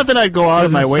 right. nothing I'd go out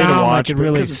of my Doesn't way to sound watch. like it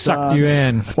really because it's sucked on. you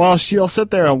in. Well, she'll sit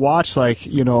there and watch like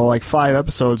 5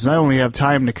 episodes, and I only have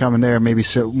time to come in there and maybe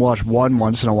sit and watch one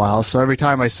once in a while. So every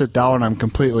time I sit down, I'm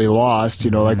completely lost.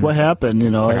 Like what happened?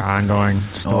 It's like an ongoing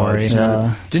story.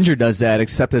 yeah. Ginger does that,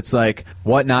 except it's like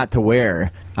what not to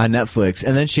wear on Netflix,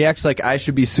 and then she acts like I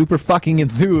should be super fucking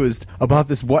enthused about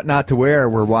this what not to wear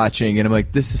we're watching, and I'm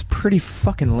like, this is pretty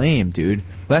fucking lame, dude.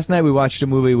 Last night we watched a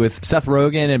movie with Seth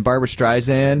Rogen and Barbara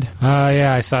Streisand.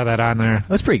 Yeah, I saw that on there.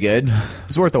 That's pretty good.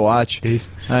 It's worth a watch. Jeez.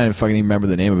 I didn't fucking even remember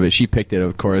the name of it. She picked it,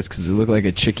 of course, because it looked like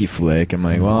a chickie flick. I'm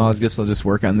like, well, I guess I'll just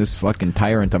work on this fucking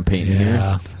tyrant I'm painting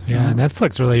here. Yeah.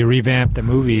 Netflix really revamped the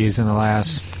movies in the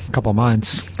last couple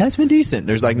months, That's been decent.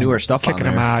 There's like newer stuff on kicking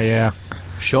there. them out. Yeah.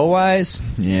 Show-wise,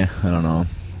 yeah, I don't know.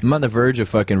 I'm on the verge of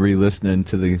fucking re-listening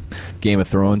to the Game of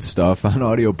Thrones stuff on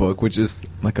audiobook, which is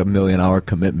like a 1,000,000-hour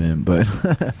commitment, but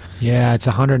Yeah, it's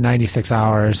 196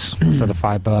 hours for the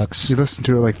 $5. You listen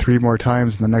to it like 3 more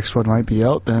times, and the next one might be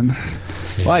out then.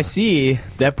 Yeah. well, I see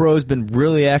that bro's been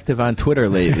really active on Twitter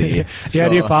lately. Yeah,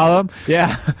 do you follow him?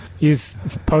 Yeah. He's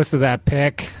posted that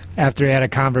pic after he had a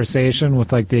conversation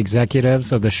with like the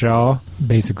executives of the show.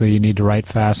 Basically, you need to write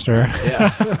faster.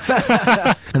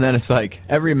 Yeah. And then it's like,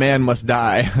 every man must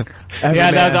die. Every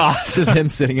Yeah, that's man. awesome. It's just him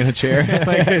sitting in a chair.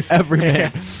 Like this. Every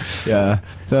man. Yeah.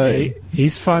 So,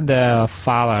 He's fun to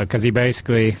follow because he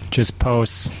basically just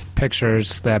posts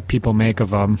pictures that people make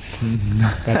of him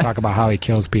that talk about how he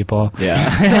kills people. yeah.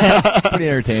 It's pretty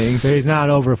entertaining. So he's not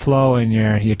overflowing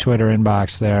your Twitter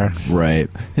inbox there. Right.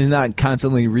 He's not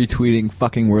constantly retweeting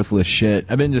fucking worthless shit.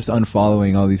 I've been just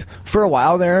unfollowing all these. For a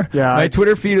while there, Yeah, my it's-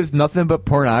 Twitter feed was nothing but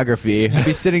pornography. I'd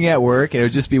be sitting at work and it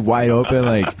would just be wide open,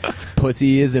 like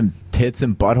pussies and tits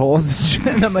and buttholes and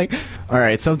shit. And I'm like, all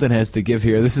right, something has to give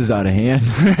here. This is out of hand.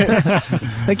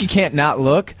 Like, you can't not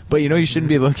look, but you shouldn't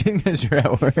be looking as you're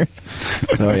at work.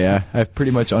 So, yeah, I've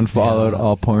pretty much unfollowed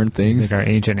all porn I things. think our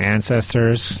ancient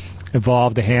ancestors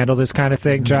evolved to handle this kind of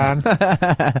thing, John.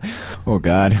 Oh,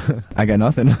 God. I got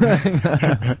nothing.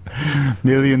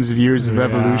 Millions of years of Yeah.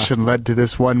 evolution led to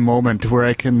this one moment where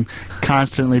I can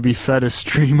constantly be fed a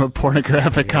stream of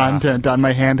pornographic content on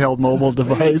my handheld mobile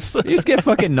device. You just get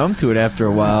fucking numb to it after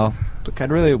a while. Look,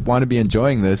 I'd really want to be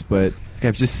enjoying this, but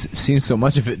I've just seen so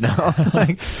much of it now.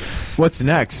 Like, what's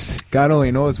next? God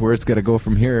only knows where it's got to go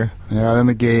from here. Yeah, then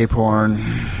the gay porn.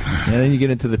 And then you get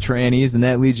into the trannies, and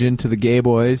that leads you into the gay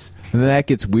boys. And then that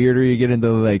gets weirder. You get into,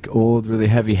 like, old, really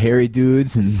heavy, hairy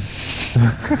dudes. And,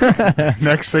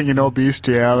 Next thing you know,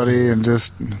 bestiality and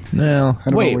just... no. I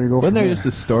don't know Wait, where you go wasn't from there there. just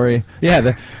a story?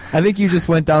 Yeah, I think you just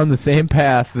went down the same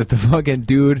path that the fucking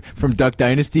dude from Duck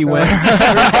Dynasty went.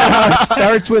 It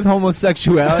starts with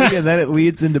homosexuality, and then it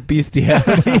leads into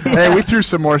bestiality. Hey, we threw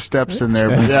some more steps in there,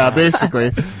 but yeah,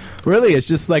 basically. Really, it's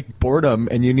just like boredom,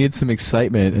 and you need some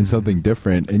excitement and something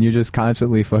different, and you're just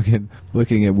constantly fucking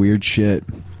looking at weird shit.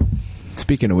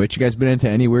 Speaking of which, you guys been into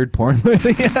any weird porn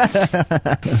lately? Just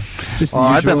the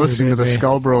I've been usual. listening to the busy.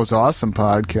 Skull Bros Awesome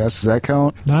podcast. Does that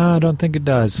count? No, I don't think it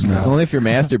does. Only if you're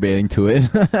masturbating to it.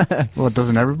 Well,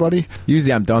 doesn't everybody?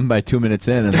 Usually I'm done by 2 minutes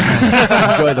in and then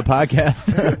I enjoy the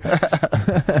podcast.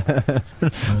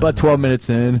 About 12 minutes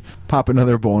in, pop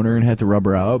another boner and had to rub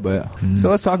her out. But So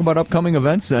let's talk about upcoming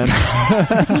events then.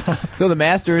 So the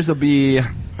Masters will be,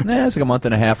 it's like a month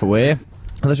and a half away.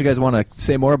 Unless you guys want to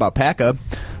say more about PACA,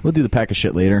 we'll do the PACA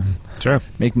shit later. Sure.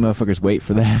 Make motherfuckers wait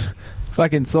for that.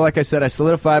 Fucking, so like I said, I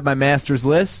solidified my Masters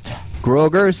list.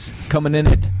 Groger's coming in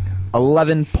at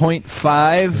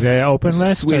 11.5. Is it open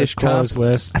list Swedish or closed comp.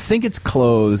 list? I think it's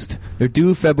closed. They're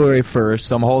due February 1st,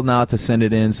 so I'm holding out to send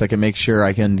it in so I can make sure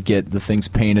I can get the things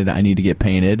painted I need to get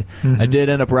painted. I did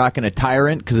end up rocking a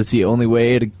Tyrant because it's the only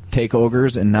way to take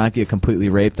ogres and not get completely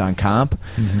raped on comp.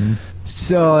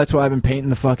 So that's why I've been painting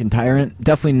the fucking Tyrant.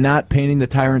 Definitely not painting the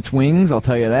Tyrant's wings, I'll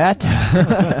tell you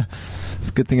that. It's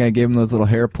a good thing I gave him those little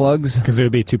hair plugs. Because it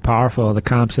would be too powerful. The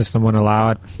comp system wouldn't allow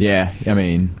it. Yeah, I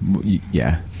mean,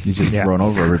 yeah. You just run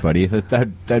over everybody.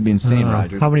 That'd be insane,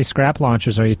 Roger. How many scrap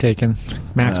launchers are you taking?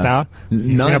 Maxed out? You're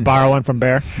none. going to borrow one from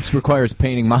Bear? This requires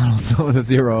painting models, so the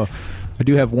 0. I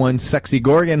do have one sexy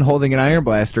Gorgon holding an Iron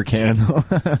Blaster cannon,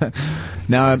 though.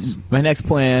 Now, my next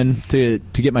plan to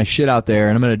get my shit out there,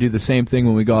 and I'm going to do the same thing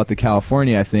when we go out to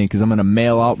California, I think, is I'm going to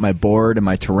mail out my board and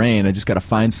my terrain. I just got to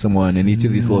find someone in each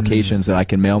of these locations that I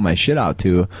can mail my shit out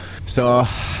to. So I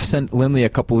sent Lindley a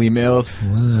couple emails.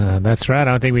 That's right. I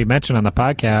don't think we mentioned on the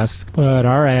podcast, but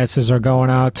our asses are going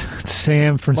out to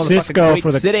San Francisco Quake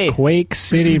for the City. Quake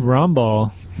City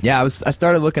Rumble. Yeah, I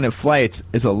started looking at flights.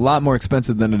 It's a lot more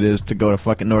expensive than it is to go to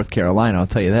fucking North Carolina, I'll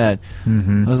tell you that.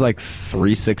 It was like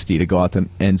 $360 to go out to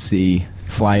NC,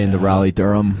 fly into Raleigh,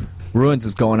 Durham. Ruins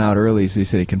is going out early, so he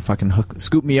said he can fucking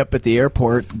scoop me up at the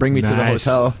airport, bring me to the Nice.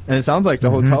 hotel. And it sounds like the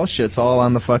hotel shit's all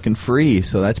on the fucking free,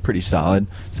 so that's pretty solid.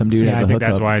 Some dude has Yeah, I a think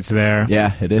that's hookup. why it's there.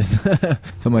 Yeah, it is. So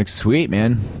I'm like, sweet,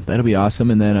 man. That'll be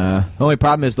awesome. And then the only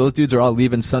problem is those dudes are all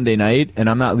leaving Sunday night, and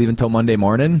I'm not leaving till Monday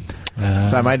morning. So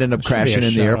I might end up should be a crashing in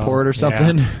the shuttle. airport or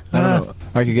something. Yeah. I don't know.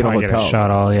 Or I could get a Probably hotel. Get a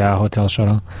shuttle, hotel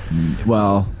shuttle.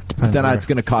 Well, but Depends then where. it's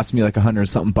going to cost me like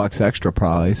 $100-something bucks extra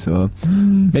probably. So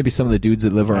maybe some of the dudes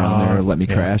that live around there let me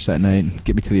crash that night and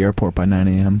get me to the airport by 9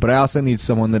 a.m. But I also need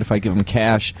someone that if I give them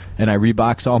cash and I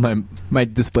rebox all my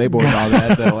display board and all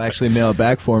that, that'll actually mail it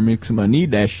back for me because I'm going to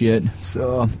need that shit.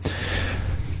 So...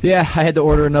 yeah, I had to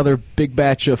order another big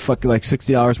batch of fucking like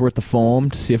 $60 worth of foam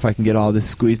to see if I can get all this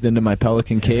squeezed into my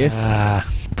Pelican case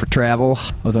for travel.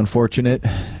 I was unfortunate.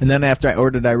 And then after I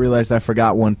ordered, I realized I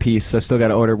forgot one piece, so I still got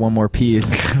to order one more piece.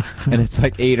 And it's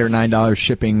like $8 or $9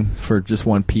 shipping for just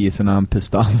one piece, and I'm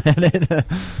pissed off at it.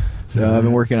 So I've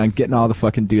been working on getting all the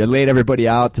fucking dude. I laid everybody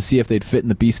out to see if they'd fit in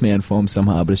the Beastman foam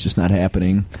somehow, but it's just not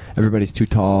happening. Everybody's too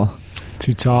tall.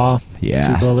 Too tall.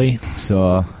 Yeah. Too bully.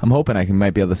 So I'm hoping I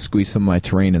might be able to squeeze some of my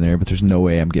terrain in there, but there's no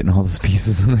way I'm getting all those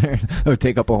pieces in there. It would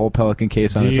take up a whole Pelican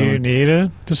case on Do its you own. need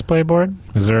a display board?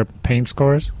 Is there paint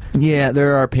scores? Yeah,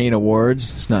 there are paint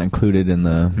awards. It's not included in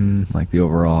the like the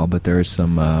overall, but there is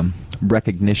some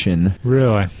recognition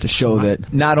Really? to show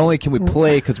that not only can we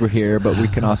play because we're here, but we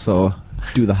can also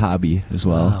do the hobby as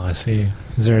well. Oh, I see.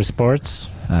 Is there sports?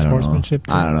 I don't Sportsmanship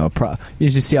know. I don't know. You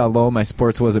should see how low my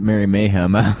sports was at Merry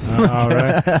Mayhem. Oh,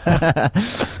 right.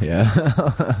 Yeah.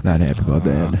 Not happy about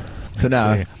that. So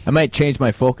now see. I might change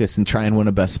my focus and try and win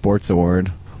a Best Sports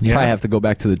Award. Yeah. Probably have to go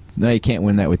back to the... No, you can't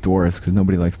win that with Dwarves because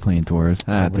nobody likes playing Dwarves.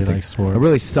 I have to Nobody think- likes Dwarves. A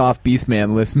really soft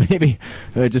Beastman list, maybe.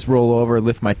 I just roll over,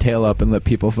 lift my tail up, and let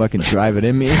people fucking drive it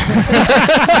in me.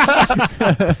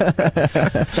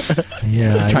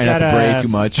 Yeah. Try not to bray too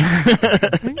much.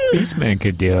 I think Beastman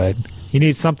could do it. You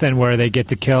need something where they get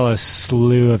to kill a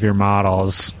slew of your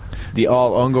models. The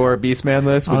all Ungor Beastman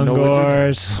list with no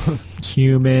wizards. Ungors,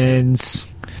 humans,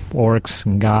 orcs,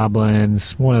 and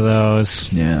goblins. One of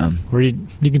those. Yeah. Where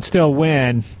you can still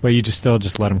win, but you just let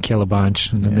them kill a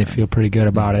bunch, and then they feel pretty good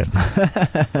about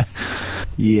it.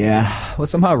 Yeah. Well,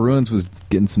 somehow Ruins was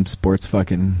getting some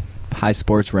fucking high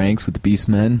sports ranks with the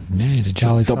Beastmen. Yeah, he's a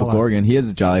jolly Double fella. Gorgon. He is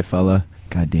a jolly fella.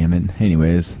 God damn it.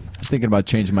 Anyways, I was thinking about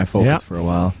changing my focus Yep. for a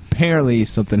while. Apparently,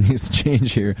 something needs to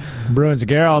change here. Bruins of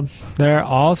Gerald, they're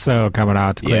also coming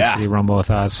out to Quake Yeah. City Rumble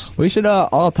with us. We should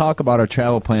all talk about our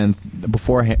travel plan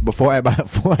before I buy a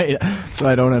flight, so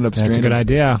I don't end up That's a stranded. good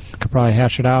idea. Could probably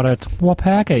hash it out at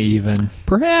Wapaka even.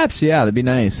 Perhaps, yeah, that'd be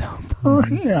nice.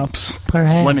 Perhaps.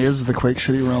 Perhaps. When is the Quake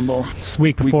City Rumble? It's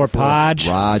week before Podge.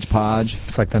 Raj Podge.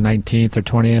 It's like the 19th or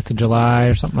 20th of July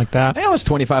or something like that. That was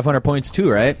 2,500 points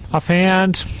too, right?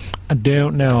 Offhand, I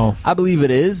don't know. I believe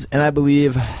it is, and I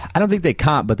don't think they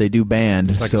comp, but they do band.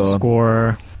 There's like so a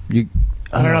score.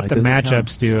 I don't know if it the doesn't matchups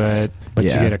count. do it, but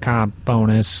Yeah. you get a comp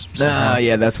bonus.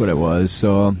 Yeah, that's what it was.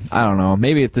 So I don't know.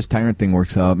 Maybe if this Tyrant thing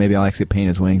works out, maybe I'll actually paint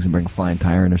his wings and bring a flying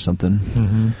Tyrant or something.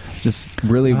 Mm-hmm. Just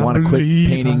really I want to quit believe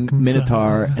painting I can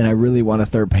Minotaur, fly. and I really want to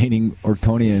start painting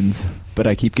Orktonians. But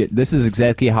I keep getting... This is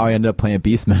exactly how I ended up playing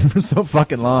Beastmen for so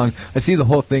fucking long. I see the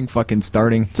whole thing fucking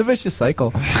starting. It's a vicious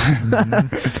cycle.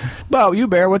 Well, you,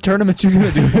 Bear, what tournaments you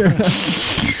going to do here?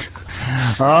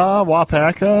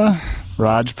 Wapaka,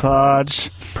 Rajpodge,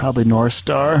 probably North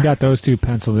Star. Got those two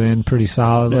penciled in pretty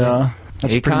solidly. Yeah.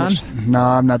 That's pretty Akon? much- No,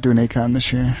 I'm not doing Akon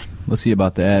this year. We'll see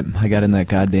about that. I got in that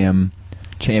goddamn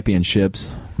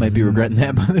championships. Might be regretting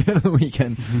that by the end of the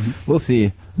weekend. We'll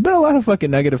see. Been a lot of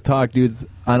fucking negative talk, dudes,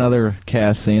 on other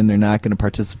casts saying they're not going to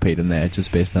participate in that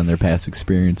just based on their past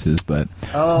experiences. But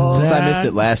since I missed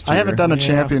it last year, I haven't done a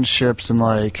championships in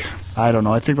like, I don't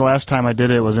know. I think the last time I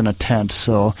did it was in a tent,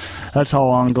 so that's how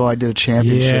long ago I did a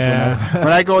championship. Yeah.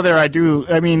 When I go there, I do.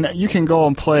 I mean, you can go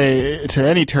and play to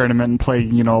any tournament and play,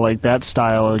 like that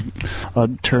style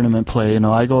of tournament play.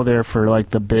 I go there for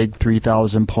like the big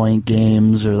 3,000 point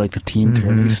games or like the team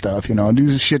tourney stuff.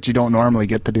 Do shit you don't normally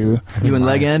get to do. You and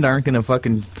Leg End aren't going to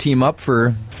fucking team up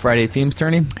for Friday teams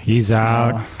tourney? He's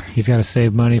out. He's got to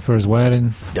save money for his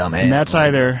wedding. Dumbass.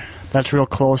 And that's real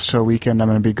close to a weekend I'm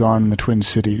going to be gone in the Twin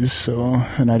Cities,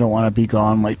 and I don't want to be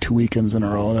gone like 2 weekends in a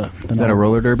row. Is that a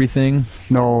roller derby thing?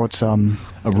 No, it's a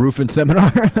roofing seminar?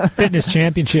 Fitness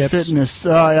championships. Fitness.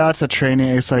 Yeah, it's a training.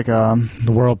 It's like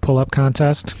the world pull-up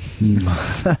contest.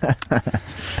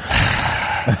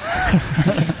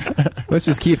 Let's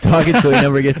just keep talking so he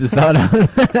never gets his thought out.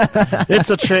 It's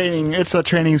a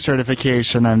training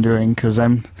certification I'm doing because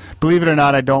believe it or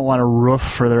not, I don't want to roof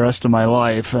for the rest of my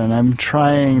life, and I'm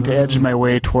trying to edge my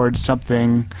way towards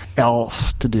something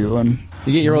else to do. And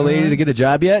you get your old lady to get a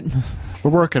job yet?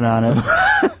 We're working on it.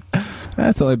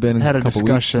 That's only been had a a couple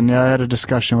discussion. weeks. Yeah, I had a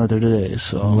discussion with her today.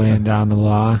 So laying down the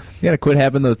law. You got to quit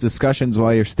having those discussions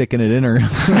while you're sticking it in her.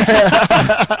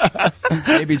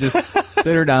 Maybe just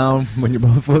sit her down when you're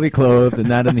both fully clothed and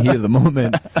not in the heat of the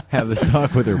moment. Have this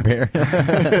talk with her, Bear.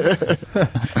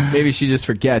 Maybe she just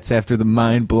forgets after the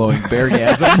mind-blowing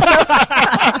beargasm.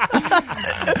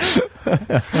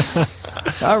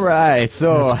 All right,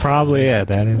 so That's probably it.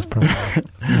 That is probably it.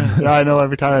 yeah, I know.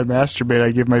 Every time I masturbate,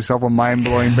 I give myself a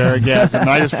mind-blowing beargasm, and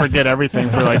I just forget everything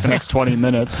for like the next 20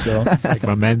 minutes. So It's like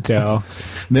Memento.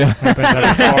 yeah. Happens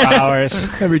every 4 hours.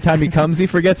 Every time he comes, he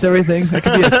forgets everything. That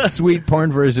could be a sweet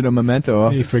porn version of Memento.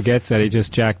 He forgets that he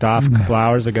just jacked off a couple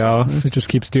hours ago. So he just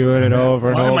keeps doing it over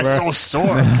and why over. am I so sore?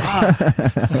 God.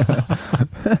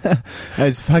 I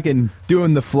was fucking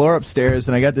doing the floor upstairs,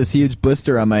 and I got this huge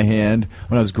blister on my hand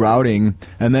when I was grouting,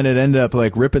 and then it ended up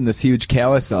like ripping this huge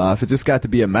callus off. It just got to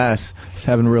be a mess. I was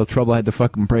having real trouble. I had to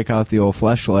fucking break out the old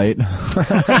fleshlight.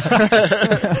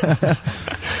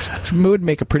 Would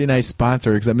make a pretty nice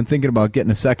sponsor because I've been thinking about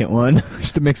getting a second one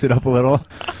just to mix it up a little.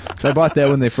 So I bought that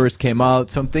when they first came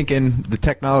out. So I'm thinking the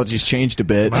technology's changed a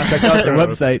bit. Check out their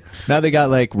website. Now they got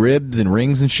like ribs and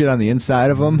rings and shit on the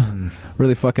inside of them.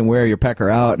 Really fucking wear your pecker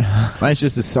out. Mine's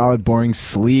just a solid, boring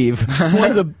sleeve.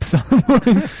 One's a solid,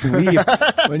 boring sleeve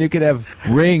when you could have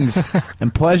rings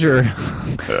and pleasure.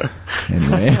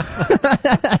 Anyway.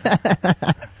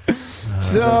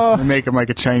 So You make them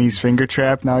like a Chinese finger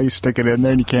trap. Now you stick it in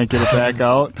there and you can't get it back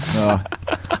out. well,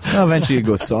 eventually you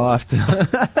go soft. You're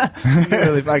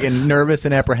really fucking nervous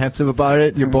and apprehensive about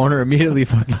it. Your boner immediately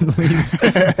fucking leaves.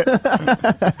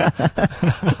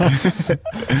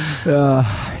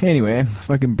 Anyway,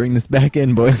 fucking bring this back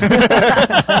in, boys.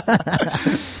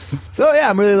 So yeah,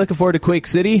 I'm really looking forward to Quake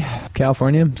City,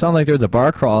 California. Sounded like there was a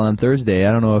bar crawl on Thursday.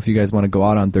 I don't know if you guys want to go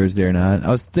out on Thursday or not.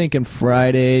 I was thinking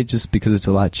Friday just because it's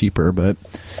a lot cheaper, but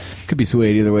could be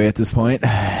swayed either way at this point.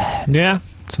 Yeah,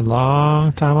 it's a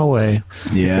long time away.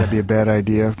 That'd be a bad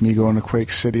idea. Me going to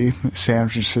Quake City, San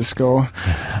Francisco.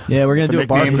 Yeah, we're gonna The do a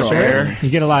bar nickname is crawl. Bear. You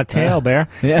get a lot of tail, Bear.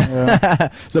 Yeah,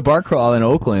 it's a bar crawl in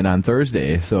Oakland on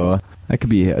Thursday, so that could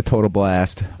be a total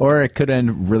blast, or it could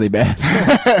end really bad.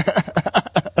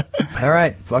 All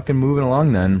right, fucking moving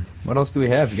along then. What else do we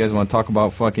have? You guys want to talk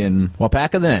about fucking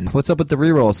Wapaka then? What's up with the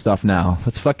reroll stuff now?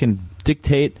 Let's fucking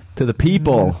dictate to the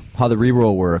people how the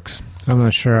reroll works. I'm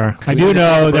not sure. I we do get a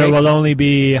know there break? will only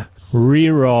be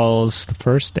rerolls the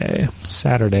first day,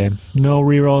 Saturday. No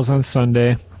rerolls on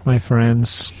Sunday, my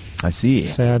friends. I see.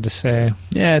 Sad to say.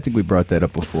 Yeah, I think we brought that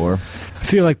up before. I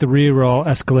feel like the reroll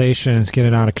escalation is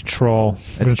getting out of control.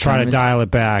 We're going to try to tournaments? dial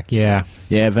it back, yeah.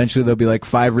 Yeah, eventually there'll be like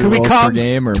 5 Can we rerolls per come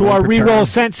game or to one our per reroll turn.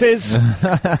 senses?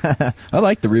 I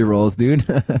like the rerolls, dude.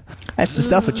 That's the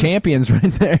stuff of champions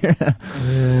right there.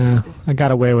 Yeah, I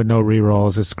got away with no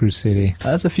rerolls at Screw City.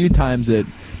 That's a few times at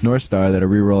North Star that a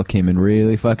reroll came in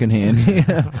really fucking handy.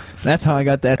 That's how I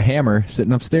got that hammer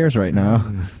sitting upstairs right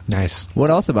now. Nice. What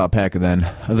else about Paca then?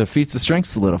 Are the feats of strength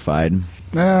solidified?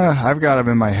 I've got them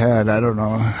in my head. I don't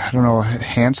know. What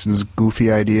Hanson's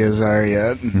goofy ideas are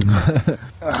yet.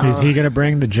 Is he going to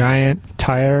bring the giant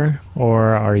tire,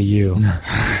 or are you?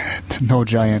 No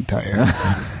giant tire.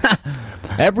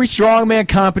 Every strongman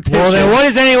competition. Well, then what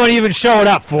is anyone even showing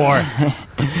up for?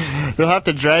 You'll have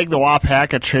to drag the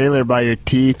Wapaka trailer by your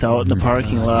teeth out in the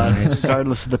parking lot,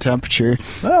 regardless of the temperature.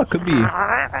 Well, could be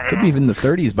even the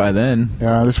 30s by then.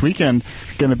 This weekend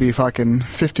it's gonna be fucking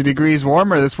 50 degrees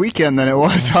warmer this weekend than it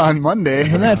was on Monday.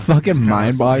 Isn't that fucking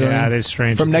mind-boggling? Yeah, it is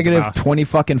strange. From to think negative about.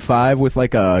 20 with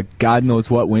like a God knows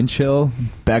what wind chill,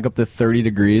 back up to 30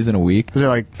 degrees in a week. Was it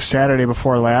like Saturday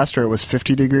before last where it was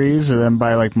 50 degrees, and then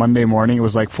by like Monday morning it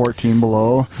was like 14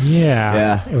 below? Yeah,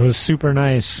 Yeah. it was super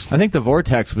nice. I think the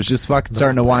vortex was just fucking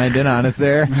starting to wind in on us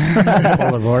there.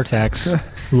 Polar vortex,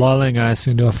 lulling us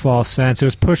into a false sense. It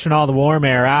was pushing all the warm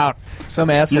air out. Some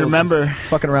assholes You remember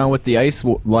fucking around with the ice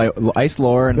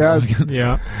lore and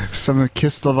Yeah, some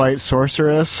Kiss Levite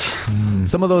sorceress?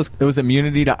 some of those. There was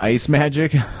immunity to ice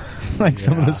magic, like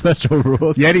some of the special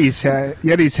rules. Yetis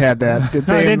had that. Did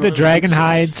I they? think the dragon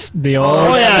hides, the old,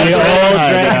 Oh, yeah, the the old Dragonhide,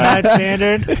 dragon hide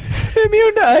standard.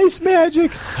 Immune to ice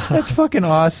magic. That's fucking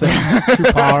awesome. Too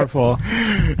powerful.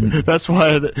 That's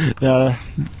why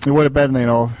it would have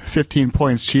been 15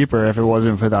 points cheaper if it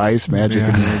wasn't for the ice magic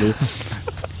community.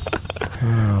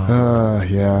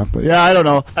 But I don't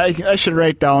know. I should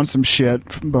write down some shit,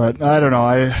 but I don't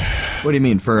know. What do you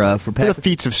mean for For the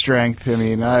feats of strength, I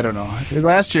mean, I don't know.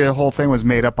 Last year, the whole thing was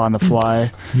made up on the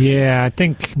fly. Yeah, I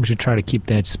think we should try to keep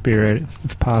that spirit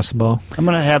if possible. I'm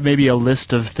going to have maybe a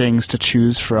list of things to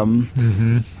choose from.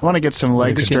 Mm-hmm. I want to get some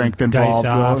leg Maybe strength some dice involved,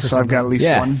 off though, or so I've got at least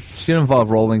Yeah, one. it's gonna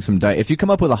involve rolling some dice. If you come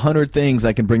up with 100 things,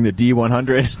 I can bring the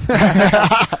D100.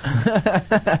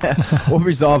 We'll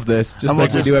resolve this just I'm like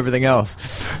we just- do everything else.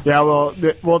 Yeah, well,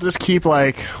 we'll just keep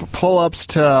like pull-ups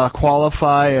to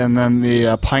qualify, and then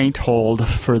the pint hold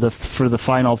for the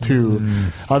final two.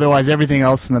 Otherwise, everything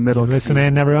else in the middle. Listen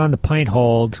in, everyone. The pint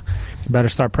hold. You better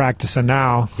start practicing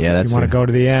now. Yeah, if that's you want it. to go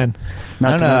to the end. I Not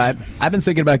don't to know. mention- I've been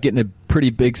thinking about getting a pretty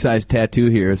big sized tattoo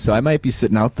here, so I might be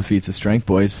sitting out the feats of strength,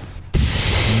 boys.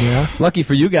 Yeah. Lucky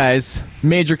for you guys,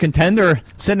 major contender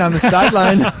sitting on the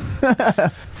sideline.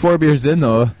 4 beers in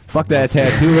though. Fuck that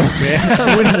tattoo.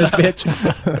 I'm winning this bitch.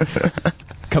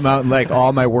 Come out in like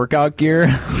all my workout gear.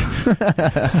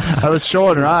 I was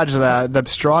showing Raj that the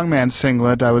strongman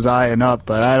singlet I was eyeing up,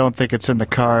 but I don't think it's in the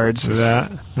cards. So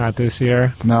that not this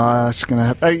year. No, that's gonna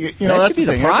happen. That That's should be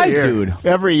the thing. prize, every year, dude.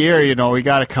 Every year, we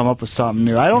got to come up with something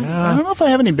new. I don't know if I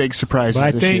have any big surprises But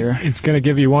I this think year. it's going to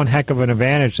give you one heck of an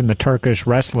advantage in the Turkish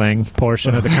wrestling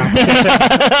portion of the competition.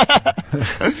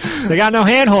 They got no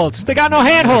handholds. They got no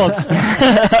handholds.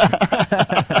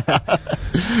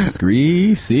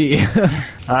 Greasy.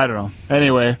 I don't know.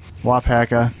 Anyway,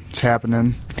 Wapaka, it's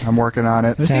happening. I'm working on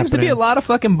it. There seems to be a lot of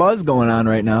fucking buzz going on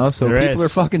right now, so There people is. are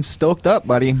fucking stoked up,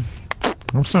 buddy.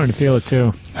 I'm starting to feel it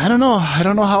too. I don't know. I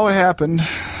don't know how it happened.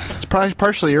 It's probably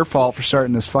partially your fault for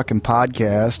starting this fucking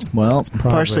podcast. Well,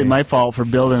 Partially my fault for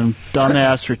building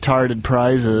dumbass retarded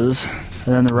prizes.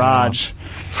 And then the Raj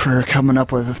for coming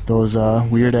up with those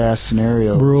weird ass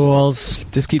scenarios. Rules.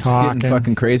 just keeps Talking. getting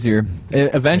fucking crazier.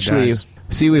 Eventually, It does.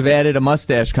 see, we've added a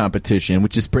mustache competition,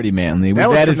 which is pretty manly. That We've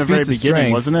was added from the very feats of beginning,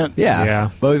 strength. wasn't it? Yeah. Yeah.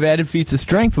 But we've added feats of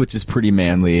strength, which is pretty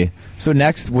manly. So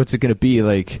next, what's it going to be?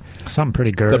 Like Something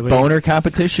pretty the girly. boner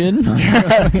competition?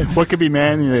 What could be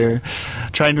manlier?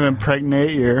 Trying to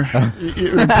impregnate your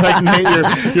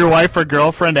wife or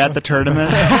girlfriend at the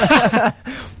tournament.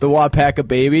 The Wapaka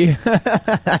baby.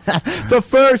 The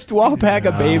first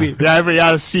Wapaka baby. Yeah, you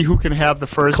got to see who can have the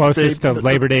first Closest baby. to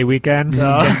Labor Day weekend.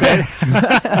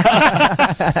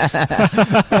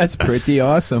 That's pretty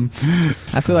awesome.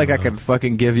 I feel like I could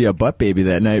fucking give you a butt baby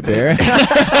that night, Bear.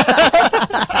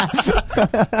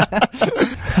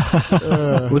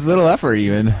 With little effort,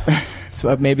 even.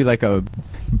 So maybe like a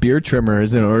beard trimmer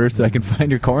is in order so I can find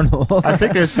your cornhole. I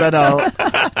think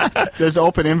there's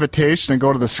open invitation to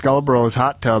go to the Skull Bros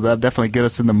hot tub. That'll definitely get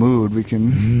us in the mood. We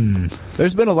can.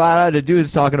 There's been a lot of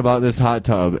dudes talking about this hot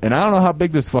tub, and I don't know how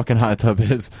big this fucking hot tub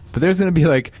is, but there's going to be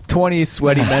like 20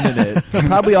 sweaty men in it.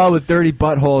 Probably all with dirty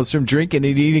buttholes from drinking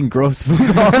and eating gross food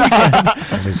all weekend.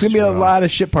 There's going to be a lot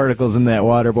of shit particles in that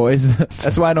water, boys.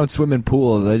 That's why I don't swim in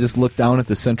pools. I just look down at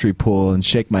the Sentry pool and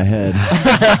shake my head.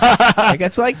 Like,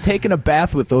 it's like taking a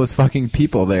bath with those fucking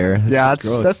people there. It's Yeah, just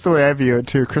gross. that's the way I view it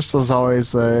too. Crystal's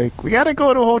always like, "We got to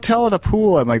go to a hotel with a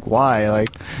pool." I'm like, "Why? Like,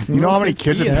 you know how many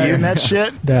kids have peed in that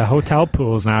shit?" The hotel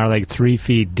pools now are like 3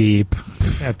 feet deep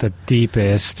at the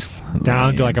deepest,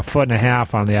 down to like a foot and a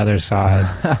half on the other side.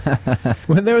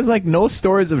 When there was like no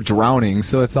stories of drowning,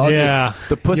 so it's all Yeah. just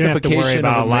the You don't have to worry pussification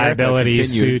about of America liability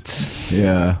continues. suits.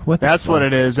 Yeah, That's what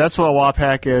it is. That's what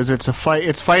WAPAC is. It's a fight.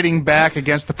 It's fighting back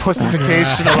against the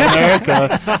pussification of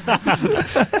America.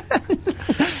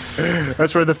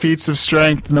 That's where the feats of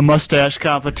strength and the mustache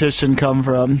competition come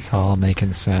from. It's all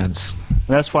making sense.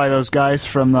 that's why those guys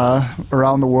from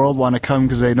around the world want to come,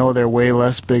 because they know they're way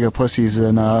less big of pussies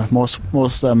than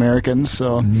most Americans.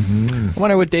 So I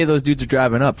wonder what day those dudes are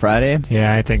driving up. Friday?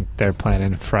 Yeah, I think they're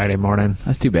planning Friday morning.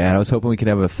 That's too bad. I was hoping we could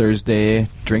have a Thursday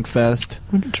drink fest.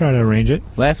 We can try to arrange it.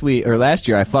 Last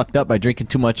year, I fucked up by drinking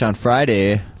too much on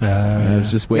Friday. I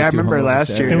was just way Yeah, I too remember hungover last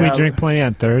Saturday. year. Didn't we Yeah. drink plenty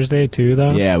on Thursday too,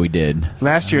 though? Yeah, we did.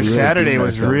 last year Really Saturday beat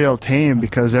was myself. real tame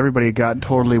because everybody got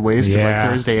totally wasted Yeah.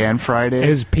 like Thursday and Friday.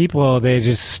 His people, they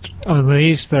just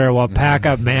unleashed their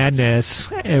Wapaka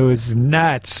madness. It was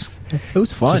nuts. It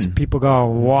was fun. Just people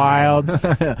going wild,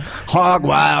 Hog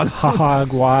wild.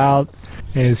 hog wild.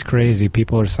 It was crazy.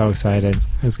 People are so excited.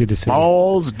 It was good to see.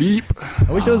 Balls deep.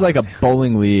 I wish there was like a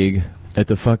bowling league at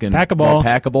the fucking Pack-a-ball.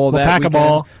 Pack-a-ball We'll that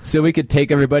pack-a-ball. weekend, so we could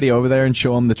take everybody over there and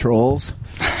show them the trolls.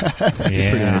 Pretty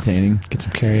Yeah. entertaining. Get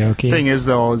some karaoke. Thing is,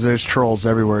 though, is there's trolls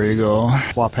everywhere you go.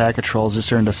 Wapaka trolls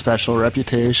just earned a special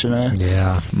reputation.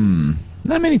 Yeah.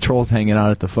 Not many trolls hanging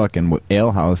out at the fucking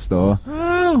ale house though.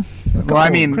 Oh, Well, I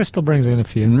mean, Crystal brings in a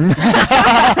few.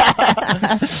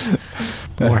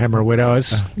 Warhammer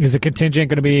Widows. Is the contingent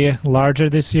going to be larger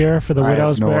this year for the I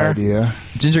Widows have no Bear? idea.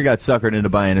 Ginger got suckered into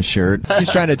buying a shirt.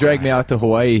 She's trying to drag me out to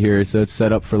Hawaii here, so it's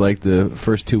set up for like the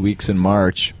first 2 weeks in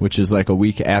March, which is like a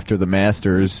week after the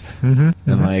Masters and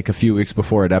like a few weeks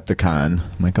before Adepticon.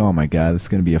 I'm like, oh my god, it's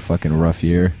going to be a fucking rough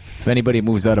year. If anybody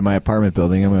moves out of my apartment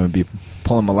building, I'm going to be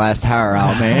pulling my last hire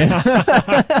out, man.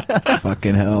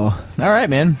 Fucking hell. All right,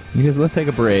 man. You guys, let's take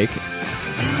a break. You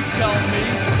tell me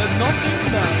that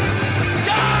nothing matters.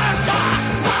 You're just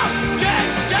fucking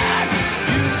scared.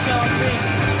 You tell me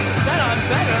that I'm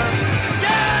better.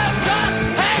 You just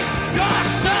hate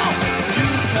yourself. You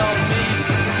tell me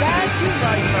that you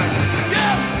like her. You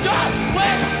just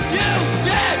wish you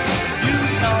did. You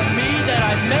tell me that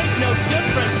I make no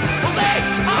difference. Well, me,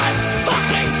 I'm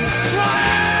fucking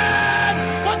trying.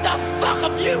 What the fuck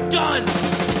have you done?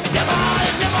 It's in my eyes,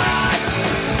 it's in my eyes.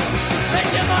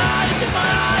 It's in my eyes, it's in my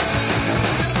eyes.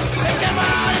 It's in my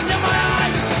eyes, it's in my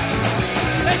eyes.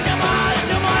 It's in my eyes,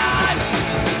 it's in my eyes.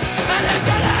 And it's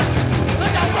in it.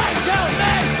 Look at what you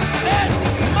made in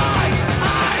my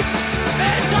eyes.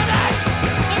 It's in it.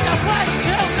 Look at what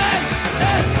you made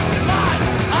in my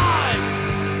eyes.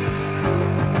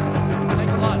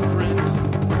 Thanks a lot, friends.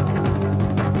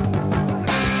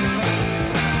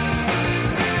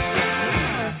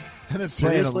 I've been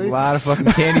Seriously? playing a lot of fucking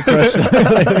Candy Crush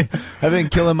lately. I've been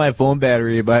killing my phone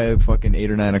battery by fucking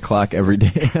 8 or 9 o'clock every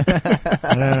day.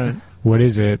 What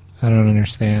is it? I don't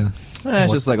understand.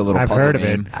 It's just like a little I've puzzle heard of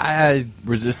game. it. I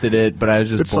resisted it, but I was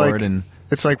just It's bored like- and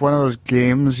It's like one of those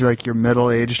games like your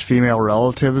middle-aged female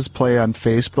relatives play on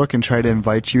Facebook and try to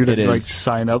invite you It to is. like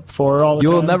sign up for all the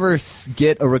you'll time. never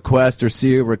get a request or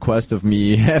see a request of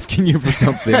me asking you for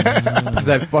something because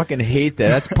I fucking hate that.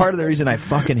 That's part of the reason I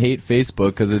fucking hate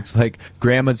Facebook, because it's like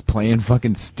grandma's playing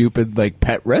fucking stupid like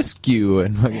Pet Rescue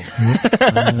and fucking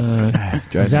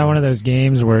Is that one of those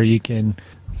games where you can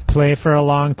play for a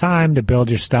long time to build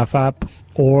your stuff up,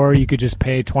 or you could just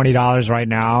pay $20 right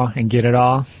now and get it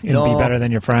all and No. be better than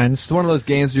your friends? It's one of those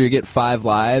games where you get 5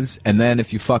 lives, and then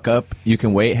if you fuck up, you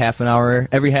can wait half an hour.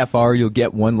 Every half hour, you'll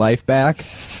get 1 life back.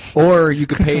 Or you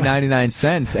could pay 99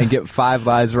 cents and get 5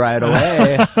 lives right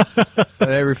away. But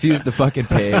I refuse to fucking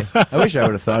pay. I wish I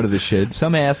would have thought of this shit.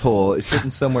 Some asshole is sitting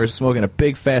somewhere smoking a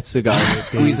big fat cigar,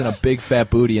 squeezing a big fat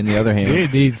booty in the other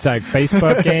hand. These like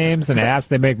Facebook games and apps,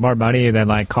 they make more money than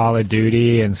like Call of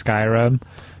Duty and Skyrim.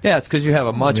 Yeah, it's because you have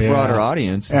a much Yeah. broader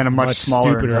audience. and a much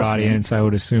smaller stupider investment. audience, I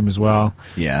would assume as well.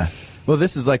 Yeah. Well,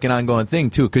 this is like an ongoing thing,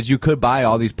 too, because you could buy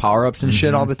all these power-ups and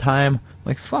shit all the time.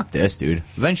 Like, fuck this, dude.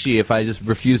 Eventually, if I just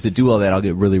refuse to do all that, I'll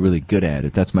get really, really good at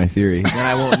it. That's my theory. Then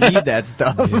I won't need that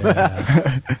stuff.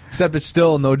 Yeah. Except it's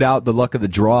still, no doubt, the luck of the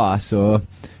draw. So,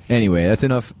 anyway, that's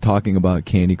enough talking about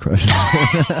Candy Crush.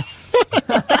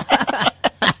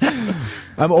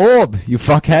 I'm old, you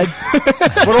fuckheads.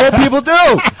 What old people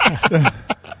do.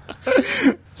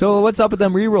 So, what's up with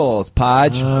them re-rolls,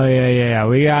 Podge? Oh yeah.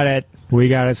 We got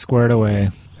it squared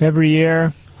away. Every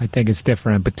year, I think it's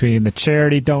different between the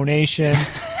charity donation,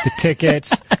 the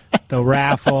tickets, the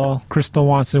raffle. Crystal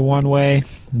wants it one way.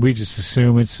 We just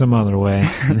assume it's some other way.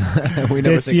 We never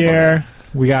This think about year,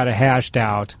 we got it hashed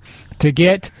out. To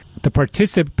get the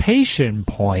participation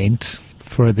point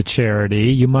for the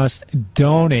charity, you must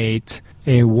donate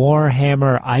a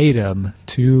Warhammer item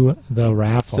to the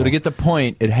raffle. So to get the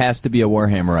point, it has to be a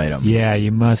Warhammer item. Yeah,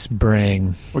 you must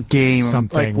bring Or game,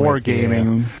 something like with you.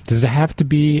 wargaming. Does it have to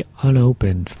be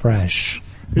unopened, fresh?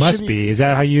 It Must should be. Is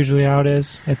that how usually how it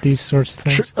is at these sorts of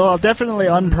things? Well, definitely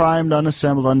unprimed,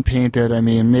 unassembled, unpainted. I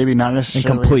mean, maybe not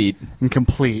necessarily Incomplete.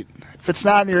 Incomplete. If it's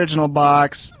not in the original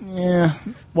box,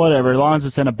 whatever. As long as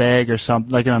it's in a bag or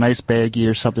something, like in a nice baggie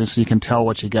or something, so you can tell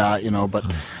what you got,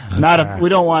 But we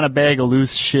don't want a bag of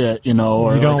loose shit, Or You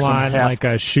don't like some want half, like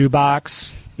a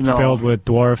shoebox No. filled with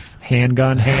dwarf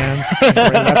handgun hands.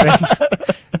 weapons.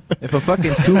 If a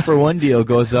fucking 2-for-1 deal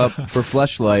goes up for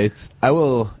fleshlights, I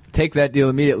will take that deal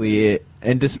immediately.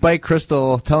 And despite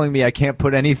Crystal telling me I can't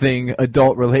put anything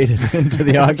adult related into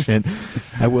the auction,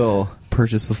 I will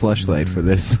purchase a fleshlight for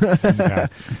this. Okay.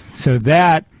 So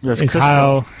that Yes, is Crystal.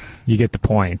 how you get the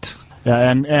point. Yeah,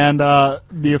 and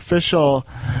the official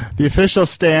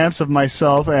stance of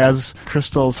myself as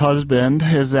Crystal's husband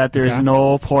is that there's Okay.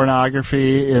 no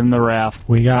pornography in the raffle.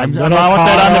 We got I little want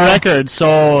that on the Carl. record.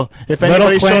 So if Little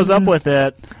anybody shows up Quentin. with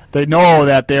it, they know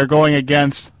that they're going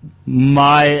against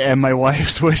my and my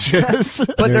wife's wishes.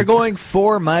 But they're going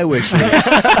for my wish list.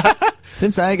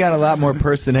 Since I got a lot more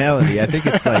personality, I think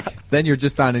it's like, then you're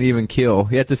just on an even keel.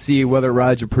 You have to see whether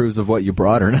Raj approves of what you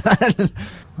brought or not.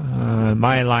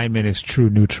 My alignment is true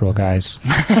neutral, guys.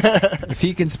 If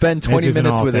he can spend 20 This is in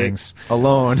minutes all with things. it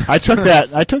alone. I took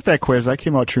that quiz. I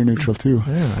came out true neutral too.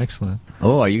 Yeah, excellent.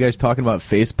 Oh, are you guys talking about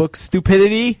Facebook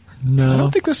stupidity? No. I don't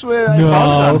think this was I No.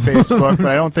 found it on Facebook, but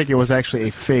I don't think it was actually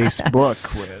a Facebook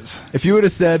quiz. If you would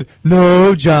have said,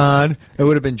 no, John, it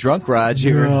would have been Drunk Raj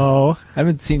here. No. I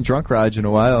haven't seen Drunk Raj in a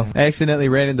while. I accidentally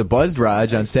ran into Buzzed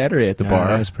Raj on Saturday at the bar.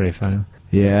 That was pretty fun.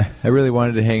 Yeah, I really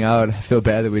wanted to hang out. I feel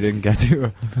bad that we didn't get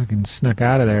to. He fucking snuck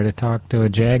out of there to talk to a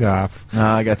jagoff.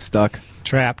 I got stuck.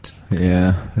 Trapped.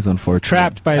 Yeah, it was unfortunate.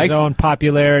 Trapped by his own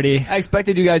popularity. I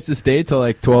expected you guys to stay till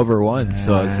like 12 or 1,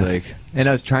 so I was like... And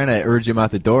I was trying to urge him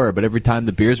out the door, but every time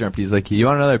the beers are empty, he's like, you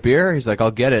want another beer? He's like, I'll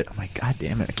get it. I'm like, God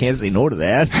damn it, I can't say no to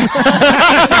that.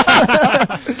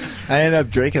 I ended up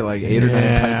drinking like 8 or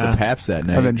 9 pints of Pabst that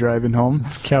night. And then driving home.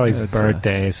 It's Kelly's That's,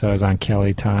 birthday, so I was on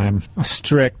Kelly time. A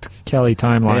strict Kelly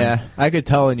timeline. Yeah, I could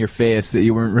tell in your face that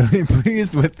you weren't really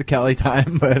pleased with the Kelly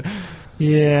time, but...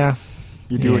 Yeah.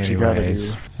 You do what you gotta do.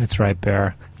 Anyways, that's right,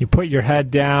 Bear. You put your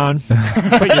head down,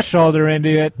 put your shoulder into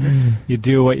it, you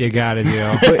do what you gotta do.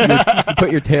 you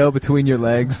put your tail between your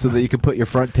legs so that you can put your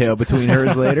front tail between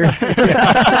hers later.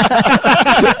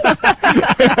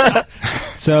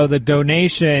 So the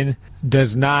donation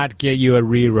does not get you a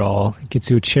reroll. It gets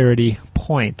you a charity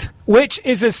point, which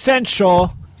is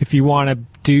essential if you want to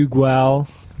do well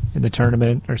in the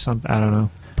tournament or something. I don't know.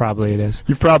 Probably it is.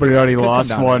 You've probably already lost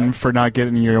come down to one that. for not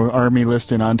getting your army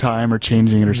list in on time or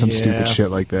changing it or some Yeah. stupid shit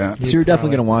like that. So you're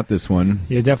definitely going to want this one.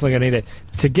 You're definitely going to need it.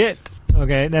 To get,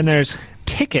 okay, then there's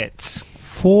tickets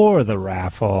for the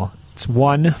raffle. It's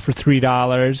 1 for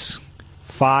 $3,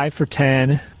 5 for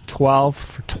 $10, 12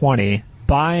 for $20.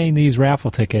 Buying these raffle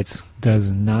tickets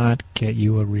does not get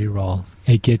you a reroll.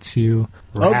 It gets you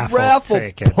raffle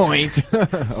tickets. point.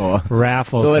 Oh.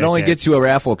 Raffle So tickets. it only gets you a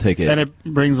raffle ticket. And it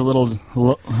brings a little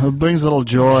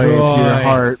joy into your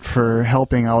heart for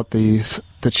helping out the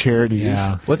charities.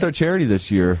 Yeah. What's our charity this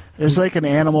year? There's like an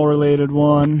animal related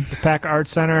one. The Pack Art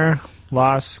Center,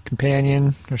 Lost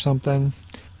Companion or something.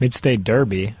 Mid-State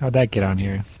Derby. How'd that get on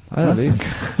here? I don't think.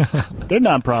 They're a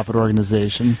nonprofit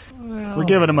organization. We're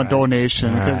giving them a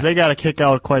donation because they got to kick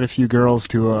out quite a few girls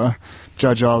to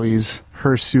judge all these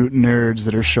hirsute nerds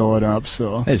that are showing up.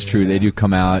 So That's true. They do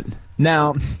come out.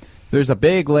 Now, there's a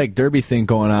big like derby thing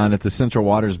going on at the Central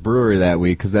Waters Brewery that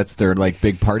week because that's their like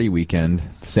big party weekend,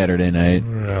 Saturday night.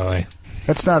 Really?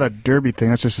 that's not a derby thing.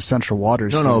 That's just a Central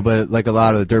Waters thing. No, but like a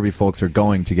lot of the derby folks are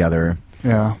going together.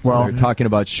 Yeah, well, They're talking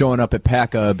about showing up at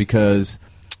PACA because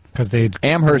They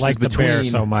Amherst like is the bear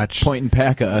between so much. Point and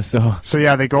PACA, so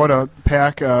yeah, they go to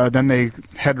Pack, then they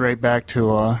head right back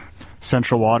to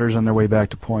Central Waters on their way back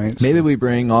to Point. maybe we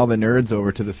bring all the nerds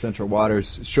over to the Central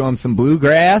Waters, show them some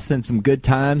bluegrass and some good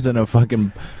times in a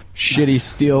fucking shitty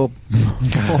steel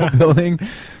building,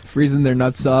 freezing their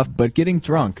nuts off, but getting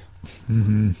drunk.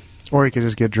 Mm-hmm. Or you could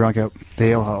just get drunk at the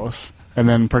ale house and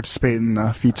then participate in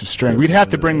the feats of strength. We'd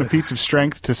have to bring the feats of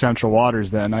strength to Central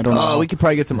Waters then. I don't know. Oh, we could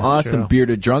probably get some awesome true.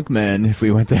 bearded drunk men if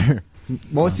we went there.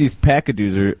 Most of these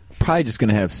packadoos are probably just going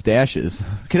to have stashes.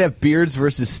 We could have beards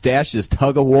versus stashes,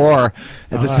 tug of war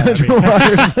at the Central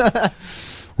Waters.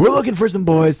 We're looking for some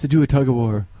boys to do a tug of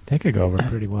war. They could go over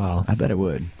pretty well. I bet it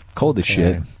would. Cold as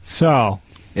shit. Okay. So,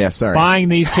 Yeah, sorry. buying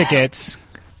these tickets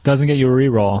doesn't get you a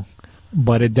reroll,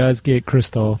 but it does get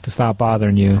Crystal to stop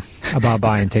bothering you about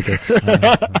buying tickets.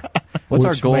 What's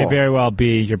our which goal? may very well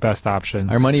be your best option.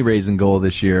 Our money raising goal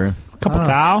this year. Couple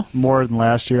thou? More than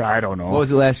last year? I don't know. What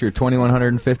was it last year?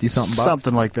 2,150 something bucks.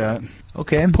 Something like that.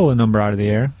 Okay. Pull a number out of the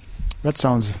air. That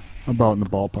sounds about in the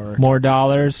ballpark. More